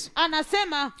says,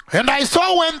 Anasema, and I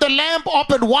saw when the Lamb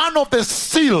opened one of the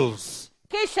seals.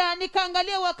 kisha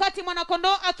nikaangalia wakati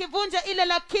mwanakondoo akivunja ile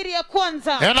lakiri ya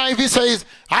kwanza. NIV says,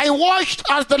 I watched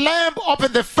as the Lamb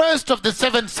opened the first of the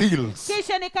 7 seals.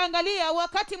 Kisha nikaangalia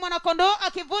wakati mwanakondoo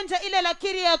akivunja ile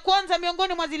lakiri ya kwanza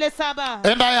miongoni mwa zile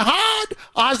 7. And I heard,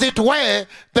 as it were,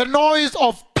 the noise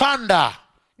of thunder.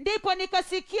 Ndipo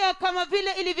nikasikia kama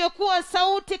vile ilivyokuwa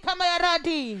sauti kama ya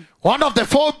radi. One of the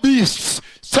 4 beasts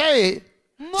saying,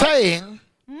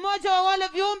 Mmoja wa wale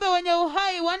viumbe wenye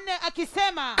uhai wanne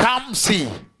akisema, come see.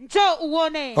 njoo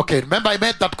uone. Okay, remember I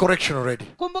made that correction already.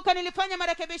 Kumbuka nilifanya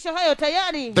marekebisho hayo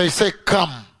tayari. They say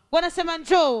come. Wanasema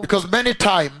njoo. Because many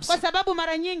times, Kwa sababu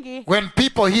mara nyingi when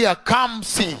people hear come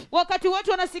see, wakati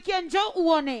watu wanasikia njoo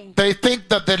uone, they think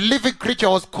that the living creature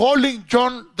was calling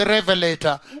John the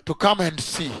Revelator to come and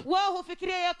see. wao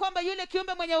hufikiria ya kwamba yule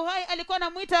kiumbe mwenye uhai alikuwa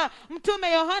anamuita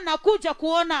mtume Yohana kuja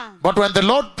kuona. But when the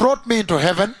Lord brought me into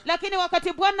heaven Lakini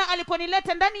wakati Bwana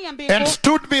aliponileta ndani ya and mbingu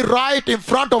stood me right in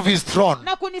front of his throne,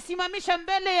 na kunisimamisha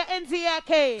mbele ya enzi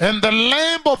yake, and the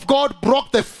Lamb of God broke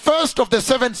the first of the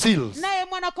 7 seals. naye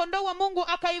mwanakondoo wa Mungu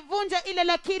akaivunja ile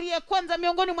lakiri ya kwanza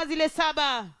miongoni mwa zile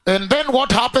 7. And then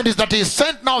what happened is that he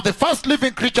sent now the first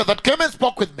living creature that came and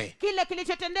spoke with me. Kile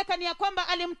kilichotendeka ni ya kwamba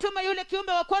alimtuma yule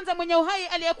kiumbe wa kwanza mwenye uhai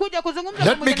aliyekuja kuzungumza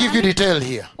Let me give you detail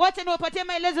here. Wacha niwapatie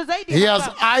maelezo zaidi He has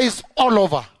hapa. eyes all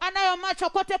over, Anayo macho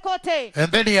kote kote,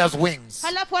 and then he has wings.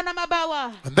 halafu ana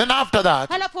mabawa, And then after that,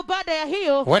 halafu baada ya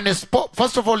hiyo when he spoke,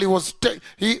 first of all,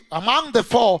 he among the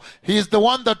 4, he is the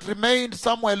one that remained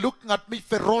somewhere looking at me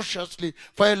ferociously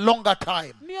for a longer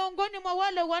time. miongoni mwa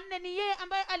wale wanne ni yeye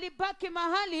ambaye alibaki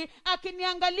mahali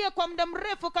akiniangalia kwa muda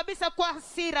mrefu kabisa kwa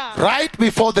hasira, Right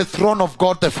before the throne of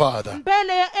God the Father.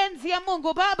 mbele ya enzi ya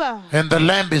Mungu Baba, And the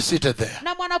lamb is seated there.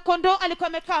 na mwanakondoo alikuwa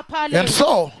amekaa pale. And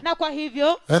so, Na kwa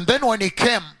hivyo and then when he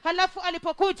came, halafu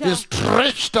alipokuja he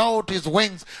stretched out his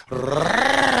wings.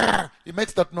 He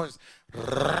makes that noise.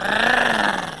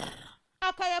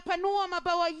 akayapanua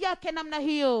mabawa yake namna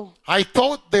hiyo. I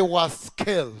thought they were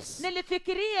scales.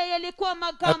 Nilifikiria yalikuwa I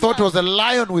thought it magamba. was a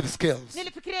lion with scales.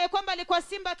 Nilifikiria ya kwamba alikuwa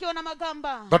simba akiwa na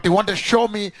magamba. But he wanted to show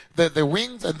me the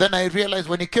wings, and then I realized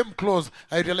when he came close,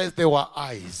 I realized they were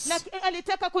eyes. Lakini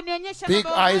alitaka kunionyesha Big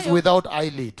mabawa eyes hayo. without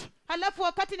eyelid. Halafu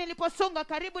wakati niliposonga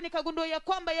karibu nikagundua ya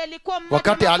kwamba yalikuwa macho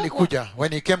Wakati makubwa. alikuja,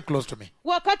 when he came close to me.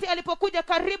 Wakati alipokuja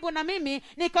karibu na mimi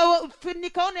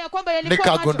nikaona ya kwamba yalikuwa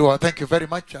macho. Nikagundua. Thank you very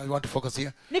much. I want to focus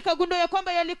here. Nikagundua ya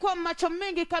kwamba yalikuwa macho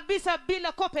mengi kabisa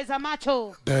bila kope za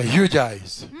macho. The huge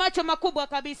eyes. Macho makubwa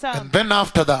kabisa. And then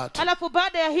after that, Halafu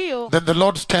baada ya hiyo, then the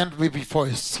Lord stand me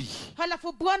before a sea.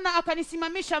 halafu Bwana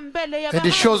akanisimamisha mbele ya And he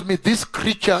bahari. shows me this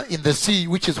creature in the sea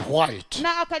which is white. Na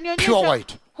Pure akanionyesha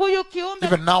white. huyu kiumbe,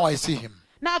 Even now I see him.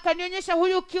 na akanionyesha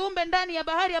huyu kiumbe ndani ya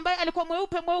bahari ambaye alikuwa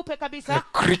mweupe A kabisa.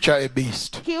 creature, a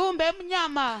beast. Kiumbe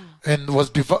mnyama. And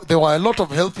there were a lot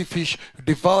of healthy fish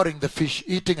devouring the fish,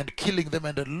 eating and killing them,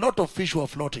 and a lot of fish were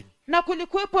floating. Na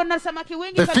kulikuwepo na samaki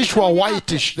wengi The kabisa fish were wenye afya.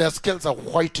 whitish. Their scales are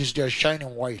whitish. They are shining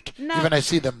white. No. Even I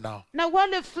see them now. Na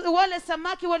wale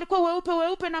samaki walikuwa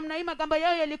weupe namna hii, magamba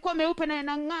yao yalikuwa meupe na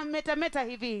yanang'aa meta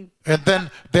hivi. And then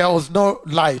there was no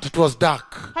light. It was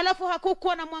dark. Halafu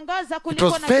hakukuwa na mwangaza, It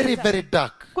kulikuwa was na very, giza. very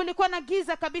dark. Kulikuwa na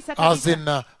giza kabisa As kabisa. in,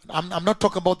 I'm not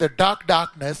talking about the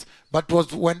darkness, but it was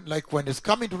when it's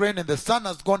coming to rain and the sun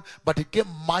has gone, but it came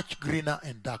much greener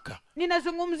and darker.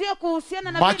 Ninazungumzia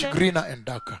kuhusiana na Much vile. greener and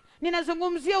darker.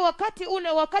 Ninazungumzia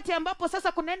wakati ambapo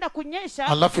sasa kunaenda kunyesha.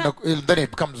 Alafu then it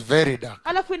becomes very dark.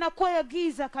 Alafu inakuwa ya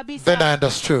giza kabisa. Then I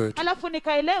understood Alafu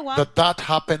nikaelewa that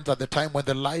happens at the time when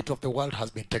the light of the world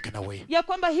has been taken away. ya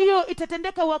kwamba hiyo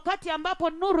itatendeka wakati ambapo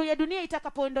nuru ya dunia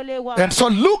itakapoondolewa. And so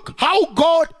look how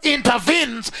God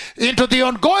intervenes into the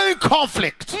ongoing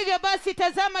conflict. Hivyo basi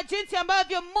tazama jinsi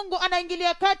ambavyo Mungu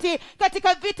anaingilia kati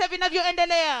katika vita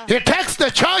vinavyoendelea. He takes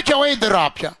the church away in the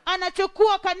rapture.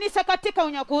 Anachukua kanisa katika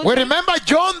unyakuzi. We remember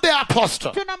John the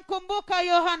apostle. Tunamkumbuka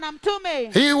Yohana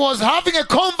mtume. He was having a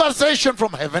conversation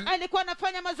from heaven Alikuwa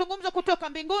anafanya mazungumzo kutoka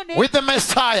mbinguni with the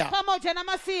Messiah. pamoja na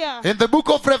Masia. In the book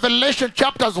of Revelation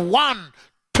chapters 1,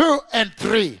 2 and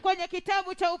 3. Kwenye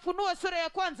kitabu cha Ufunuo sura ya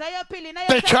kwanza, ya pili na ya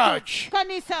The tatu. church.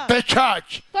 Kanisa. The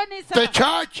church. Kanisa. The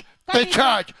church. The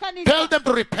church. Tell them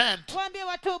to repent. Waambie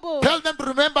watubu. Tell them to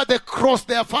remember the cross,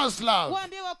 their first love.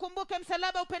 Waambie wakumbuke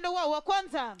msalaba, upendo wao wa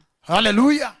kwanza.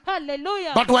 Hallelujah.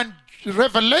 Hallelujah. But when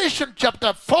Revelation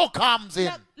chapter 4 comes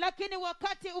in, Lakini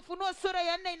wakati Ufunuo sura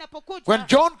ya 4 inapokuja, when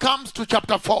John comes to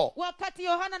chapter 4, wakati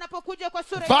Yohana anapokuja kwa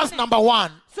sura ya verse 4, number 1,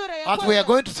 sura ya as we are kwanza,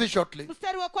 going to see shortly,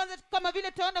 mstari wa kwanza kama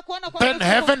vile tutaona kuona kwa then uso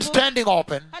heaven Mungu. standing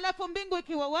open, Halafu mbingu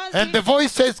ikiwa wazi, and the voice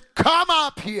says, "Come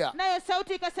up here." nayo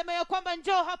sauti ikasema ya kwamba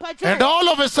njoo hapa juu. And all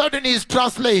of a sudden he is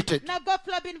translated. Na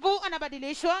ghafla binvu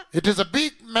anabadilishwa. It is a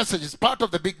big message. It's part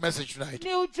of the big message tonight.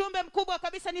 Ni ujumbe mkubwa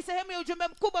kabisa, ni sehemu ya ujumbe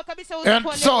mkubwa kabisa wa And usiku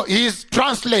wa so leo. he is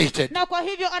translated. Na kwa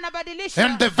hivyo anabadilishwa.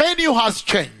 And the venue has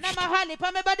Na changed mahali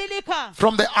pamebadilika.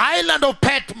 from the island of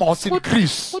Patmos in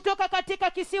Greece, Kutoka katika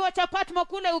kisiwa cha Patmo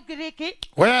kule Ugiriki,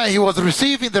 where he was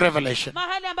receiving the revelation.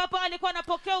 mahali ambapo alikuwa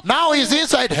anapokea Now he's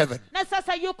inside heaven. na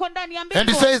sasa yuko ndani ya And he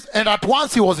mbingu. says, and at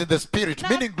once he was in the spirit,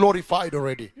 meaning glorified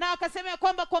already. Na akasema ya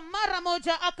kwamba kwa mara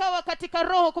moja akawa katika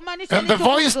roho, kumaanisha And the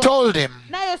voice alitukuzwa. told him,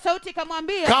 Nayo sauti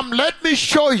ikamwambia, "Come, let me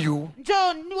show you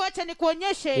njoo niwache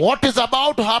nikuonyeshe what is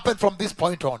about to happen from this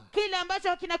point on." kile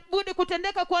ambacho kinabudi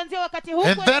kutendeka kuanzia wakati huu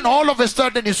And then kuendelea. all of a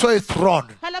sudden he saw a throne.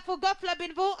 Halafu ghafla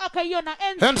binvu akaiona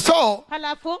enzi. And so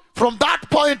Halafu from that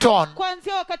point on,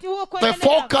 kuanzia wakati huo the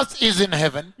kuendelea, focus is in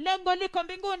heaven. lengo liko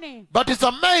mbinguni. But it's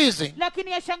amazing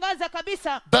Lakini yashangaza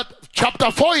kabisa that chapter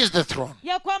 4 is the throne.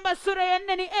 ya kwamba sura ya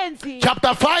 4 ni enzi,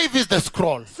 Chapter 5 is the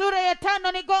scroll. sura ya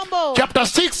 5 ni gombo, Chapter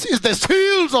 6 is the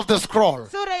seals of the scroll.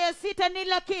 sura ya 6 ni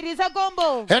lakiri za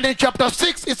gombo. And in chapter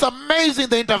 6, it's amazing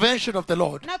the intervention of the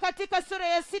Lord. Na katika sura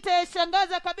ya 6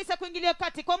 yashangaza kabisa kuingilia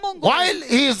kati kwa Mungu. While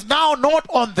he is now not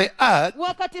on the earth,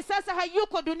 Wakati sasa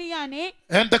hayuko duniani,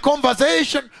 and the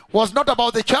conversation was not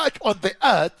about the church on the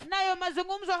earth, nayo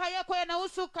mazungumzo hayako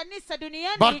yanahusu kanisa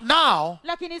duniani. but now,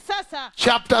 Lakini sasa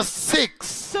chapter 6,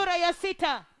 sura ya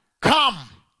 6, come,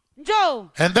 njoo.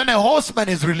 and then a horseman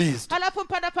is released. Halafu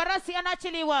mpanda farasi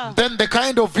anaachiliwa. Then the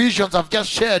kind of visions I've just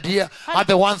shared here are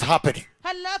the ones happening.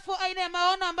 halafu aina ya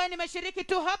maono ambayo nimeshiriki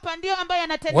tu hapa ndio ambayo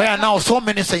where yanatendeka, now so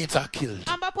many saints are killed,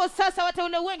 ambapo sasa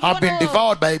wateule wengi have been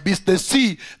devoured by beasts.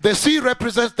 The sea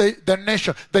represents the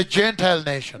nation, the Gentile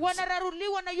nations.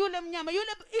 wanararuliwa na yule mnyama.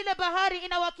 Ile bahari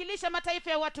inawakilisha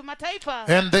mataifa ya watu mataifa,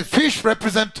 And the fish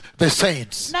represent the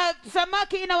saints. na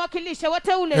samaki inawakilisha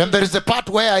wateule. And there is a part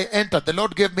where I entered. The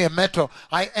Lord gave me a metal.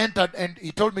 I entered and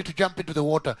He told me to jump into the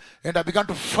water. And I began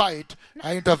to fight.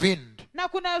 I intervened. Na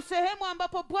kuna sehemu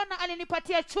ambapo Bwana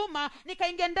alinipatia chuma,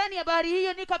 nikaingia ndani ya bahari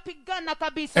hiyo, nikapigana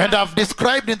kabisa. And I've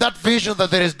described in that vision that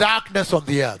there is darkness on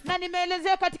the earth. Na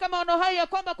nimeelezea katika maono hayo ya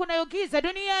kwamba kuna giza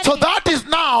duniani. So that is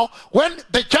now when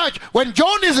the church, when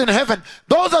John is in heaven,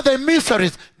 those are the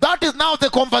mysteries. That is now the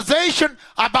conversation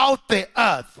about the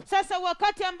earth. Sasa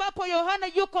wakati ambapo Yohana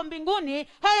yuko mbinguni,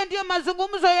 haya ndiyo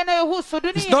mazungumzo yanayohusu It's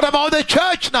dunia. not about the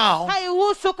church now.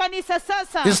 Haihusu kanisa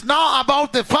sasa. It's now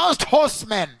about the first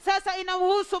horseman. Sasa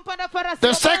inamhusu mpanda farasi The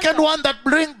wa second kwanza. one that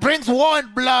brings war and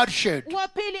bloodshed. Wa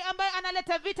pili ambaye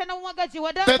analeta vita na umwagaji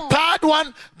wa The damu. third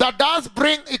one that does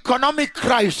bring economic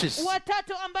crisis. Wa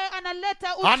tatu ambaye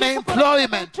analeta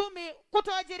Unemployment. uchumi,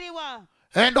 kutoajiriwa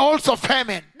And also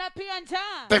famine. na pia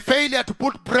njaa. The failure to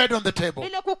put bread on the table.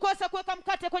 Ile kukosa kuweka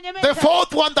mkate kwenye The meza.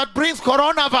 fourth one that brings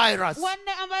coronavirus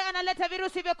Wanne ambaye analeta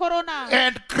virusi vya corona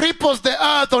and cripples the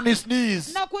earth on his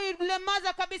knees. na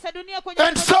kuilemaza kabisa dunia kwenye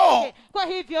And mikono so- yake. Kwa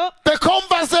hivyo The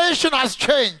conversation has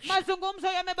changed. mazungumzo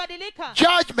yamebadilika.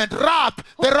 Judgment, wrath.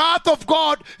 The wrath of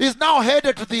God is now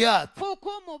headed to the earth.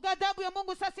 Hukumu, ghadhabu ya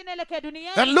Mungu sasa inaelekea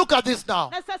duniani. And look at this now.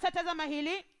 Na sasa tazama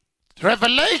hili,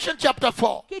 Revelation chapter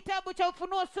 4 kitabu cha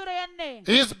Ufunuo sura ya 4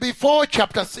 is before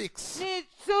chapter 6. ni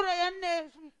sura ya 4,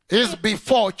 Is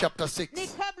before chapter ni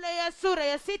 6. kabla ya sura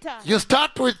ya 6. You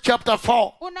start with chapter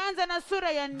 4. Unaanza na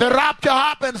sura ya 4. The rapture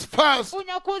happens first.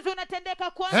 Unyakuzi unatendeka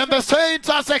And kwanza. the saints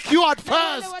are secured Na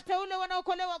wale first. wateule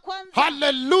wanaokolewa kwanza.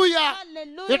 Hallelujah.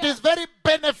 Hallelujah. It is very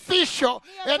beneficial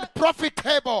and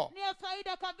profitable Ni ya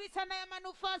faida kabisa na ya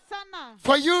manufaa sana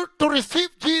for you to receive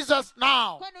Jesus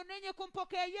now kwenu ninyi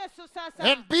kumpokea Yesu sasa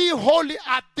and be holy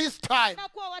at this time na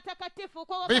kuwa watakatifu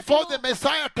kwa wakati before huu, the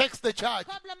Messiah takes the church.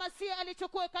 kabla Masia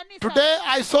alichukue kanisa. Today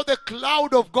I saw the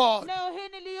cloud of God. Leo hii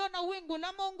niliona wingu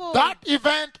la Mungu. That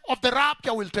event of the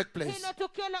rapture will take place. Hilo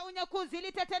tukio la unyakuzi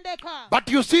litatendeka. But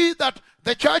you see that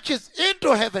the church is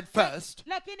into heaven first,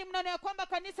 Lakini mnaona ya kwamba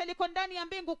kanisa liko ndani ya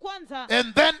mbingu kwanza.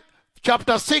 and then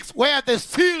chapter 6 where the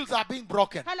seals are being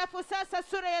broken Halafu sasa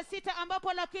sura ya 6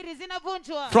 ambapo lakiri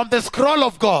zinavunjwa from the scroll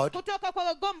of God, kutoka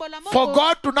kwa gombo la Mungu. for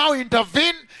God to now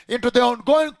intervene into the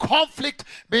ongoing conflict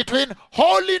between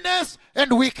holiness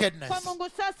and wickedness. Kwa Mungu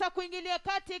sasa kuingilia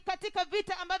kati katika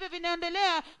vita ambavyo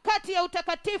vinaendelea kati ya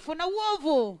utakatifu na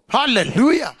uovu.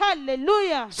 Hallelujah.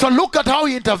 Hallelujah. So look at how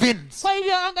he intervenes Kwa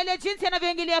hivyo angalia jinsi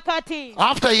anavyoingilia kati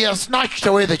after he has snatched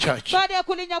away the church. baada ya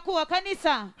kulinyakua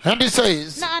kanisa, And he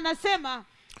says, na anasema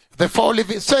the four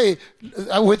living, say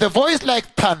with a voice like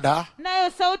thunder, nayo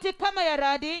sauti kama ya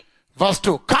radi, verse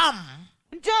 2, come.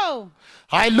 njoo.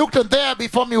 I looked, and there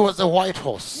before me was a white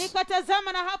horse.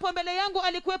 Nikatazama, na hapo mbele yangu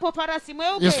alikuwepo farasi His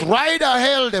mweupe. rider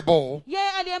held a bow, Yeye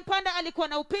aliyempanda alikuwa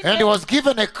na upinde, and he was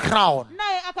given a crown.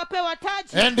 naye akapewa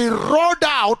taji. And he rode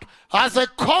out as a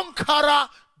conqueror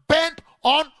bent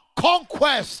on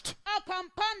conquest.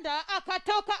 Akampanda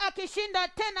akatoka akishinda,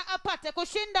 tena apate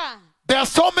kushinda. There are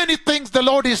so many things the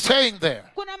Lord is saying there.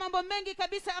 Kuna mambo mengi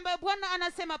kabisa ambayo Bwana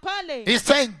anasema pale. He's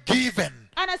saying given,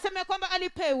 Anasema kwamba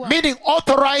alipewa, meaning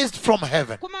authorized from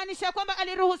heaven kumaanisha kwamba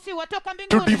aliruhusiwa toka to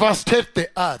mbinguni devastate the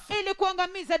earth ili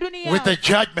kuangamiza dunia with the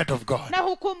judgment of God. na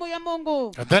hukumu ya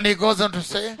Mungu. And then he goes on to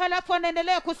say, Halafu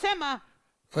anaendelea kusema,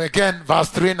 again,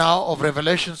 verse 3 now of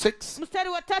Revelation 6. mstari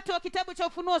wa 3 wa kitabu cha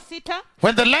Ufunuo 6,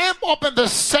 When the Lamb opened the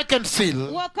second seal,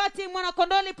 wakati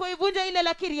mwanakondoo alipoivunja ile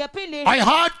lakiri ya pili, I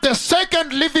heard the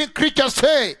second living creature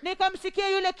say, nikamsikia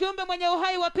yule kiumbe mwenye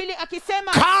uhai wa pili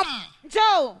akisema, come.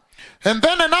 njoo. And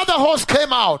then another horse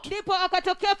came out, Ndipo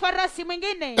akatokea farasi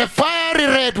mwingine a fiery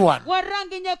red one. wa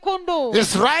rangi nyekundu.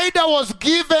 His rider was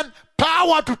given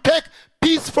power to take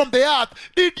peace from the earth.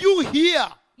 Did you hear?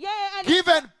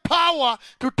 Given power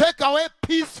to take away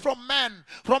peace from men,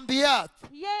 from the earth.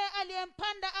 Yeye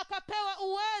aliyempanda akapewa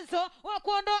uwezo wa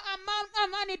kuondoa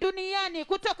amani duniani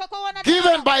kutoka kwa wanadamu.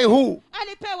 Given by who?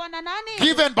 Alipewa na nani?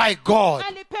 Given by God.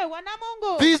 Alipewa na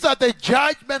Mungu. These are the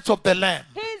judgments of the Lamb.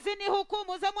 Hizi ni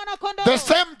hukumu za mwanakondoo. The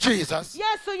same Jesus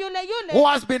Yesu yule who yule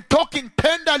has been talking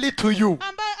tenderly to you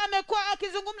ambaye amekuwa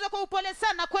akizungumza kwa upole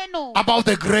sana kwenu about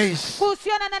the grace,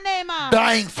 kuhusiana na neema,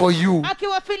 dying for you,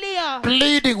 akiwafilia,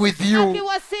 pleading with you.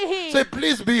 akiwasihi, Say,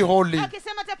 please be holy,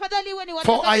 akisema tafadhali iwe ni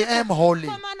for I watakatifu, am holy.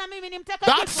 kwa maana mimi ni That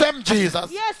mtakatifu. same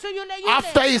Jesus, Yesu yule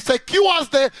after yule he secures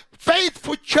the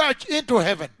faithful church into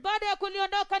heaven, baada ya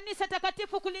kuliondoa kanisa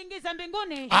takatifu kuliingiza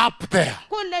mbinguni up there,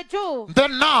 kule juu,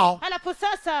 then now halafu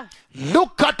sasa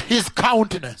look at his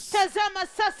countenance. tazama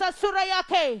sasa sura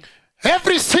yake.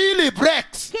 Every seal he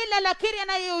breaks Kila lakiri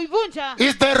anayoivunja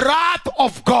is the wrath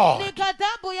of ni God,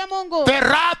 ghadhabu ya Mungu, the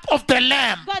wrath of the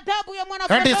Lamb, ghadhabu ya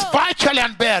and is mwanakondoo, virtually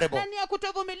unbearable. na ni ya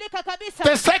kutovumilika kabisa.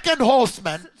 The second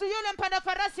horseman, Yule mpanda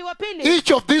farasi wa pili,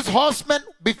 each of these horsemen,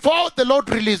 before the Lord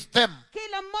released them,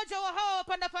 kila mmoja wa hawa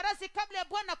wapanda farasi kabla ya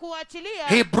Bwana kuwaachilia,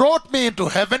 he brought me into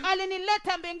heaven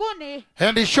alinileta mbinguni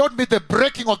and he showed me the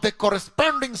breaking of the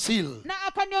corresponding seal, na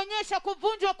akanionyesha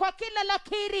kuvunjwa kwa kila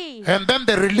lakiri, and then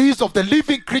the release of the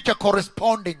living creature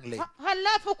correspondingly.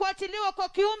 halafu kuachiliwa kwa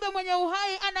kiumbe mwenye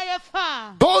uhai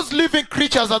anayefaa. Those living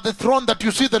creatures are the throne that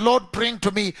you see the Lord bring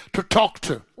to me to talk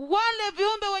to. Wale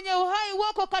viumbe wenye uhai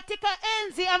wako katika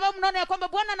enzi ambayo mnaona ya kwamba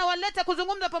Bwana anawaleta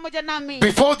kuzungumza pamoja nami,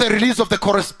 Before the release of the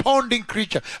corresponding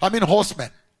creature, horseman.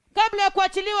 kabla ya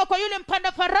kuachiliwa kwa yule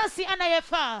mpanda farasi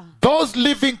anayefaa. Those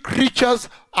living creatures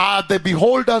are the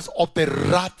beholders of the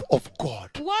wrath of God.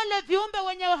 Wale viumbe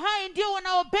wenye uhai ndio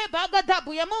wanaobeba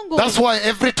ghadhabu ya Mungu. That's why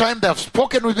every time they have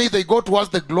spoken with me, they go towards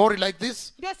the glory like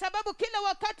this. Ndio sababu kila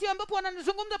wakati ambapo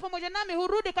wanazungumza pamoja nami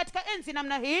hurudi katika enzi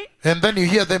namna hii. And then you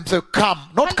hear them say, come.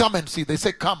 Not come and see. They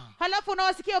say, come. Halafu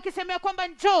unawasikia wakisemea kwamba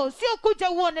njoo, sio kuja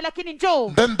uone lakini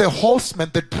njoo. Then the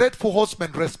horsemen, the dreadful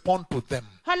horsemen, respond to them.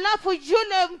 Halafu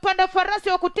yule mpanda farasi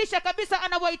wa kutisha kabisa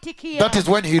anawaitikia. That is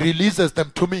when he releases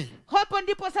them to me. Hapo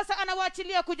ndipo sasa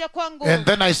anawaachilia kuja kwangu. And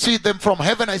then I see them from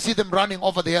heaven. I see them running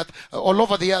over the earth, all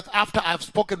over the earth, after I have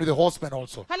spoken with the horsemen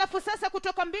also. Halafu sasa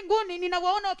kutoka mbinguni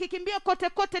ninawaona wakikimbia kote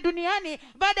kote duniani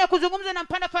baada ya kuzungumza na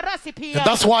mpanda farasi pia. And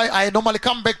that's why I normally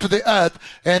come back to the earth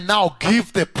and now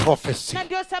give the prophecy. Na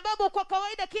ndio sababu kwa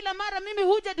kawaida kila mara mimi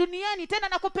huja duniani tena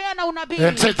na kupeana unabii.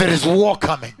 And say there is war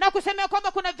coming. Na kusemea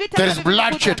kwamba kuna vita There is vinakuja.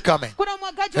 bloodshed coming. Kuna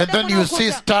umwagaji wa And damu then you see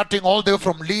unaokuja. starting all the way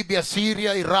from Libya,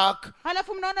 Syria, Iraq.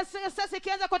 Halafu mnaona sasa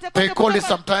ikianza kote They kote call it kutoka-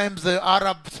 sometimes the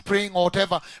Arab Spring or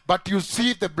whatever. But you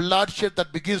see the bloodshed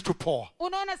that begins to pour.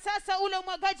 unaona sasa ule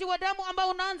umwagaji wa damu ambao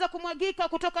unaanza kumwagika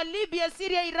kutoka Libya,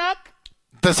 Syria, Iraq.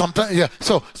 There's sometimes, yeah.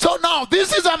 So now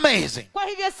this is amazing. Kwa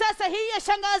hivyo sasa hii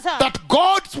yashangaza That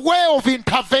God's way of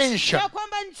intervention ya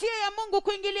kwamba njia ya Mungu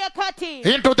kuingilia kati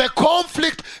into the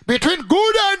conflict between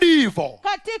good and evil,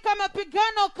 katika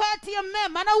mapigano kati ya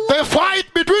mema na the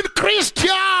fight between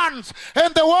Christians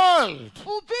and the world,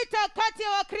 uvita kati ya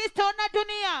Wakristo na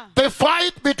dunia, the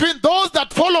fight between those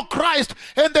that follow Christ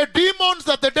and the demons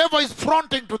that the devil is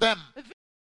fronting to them.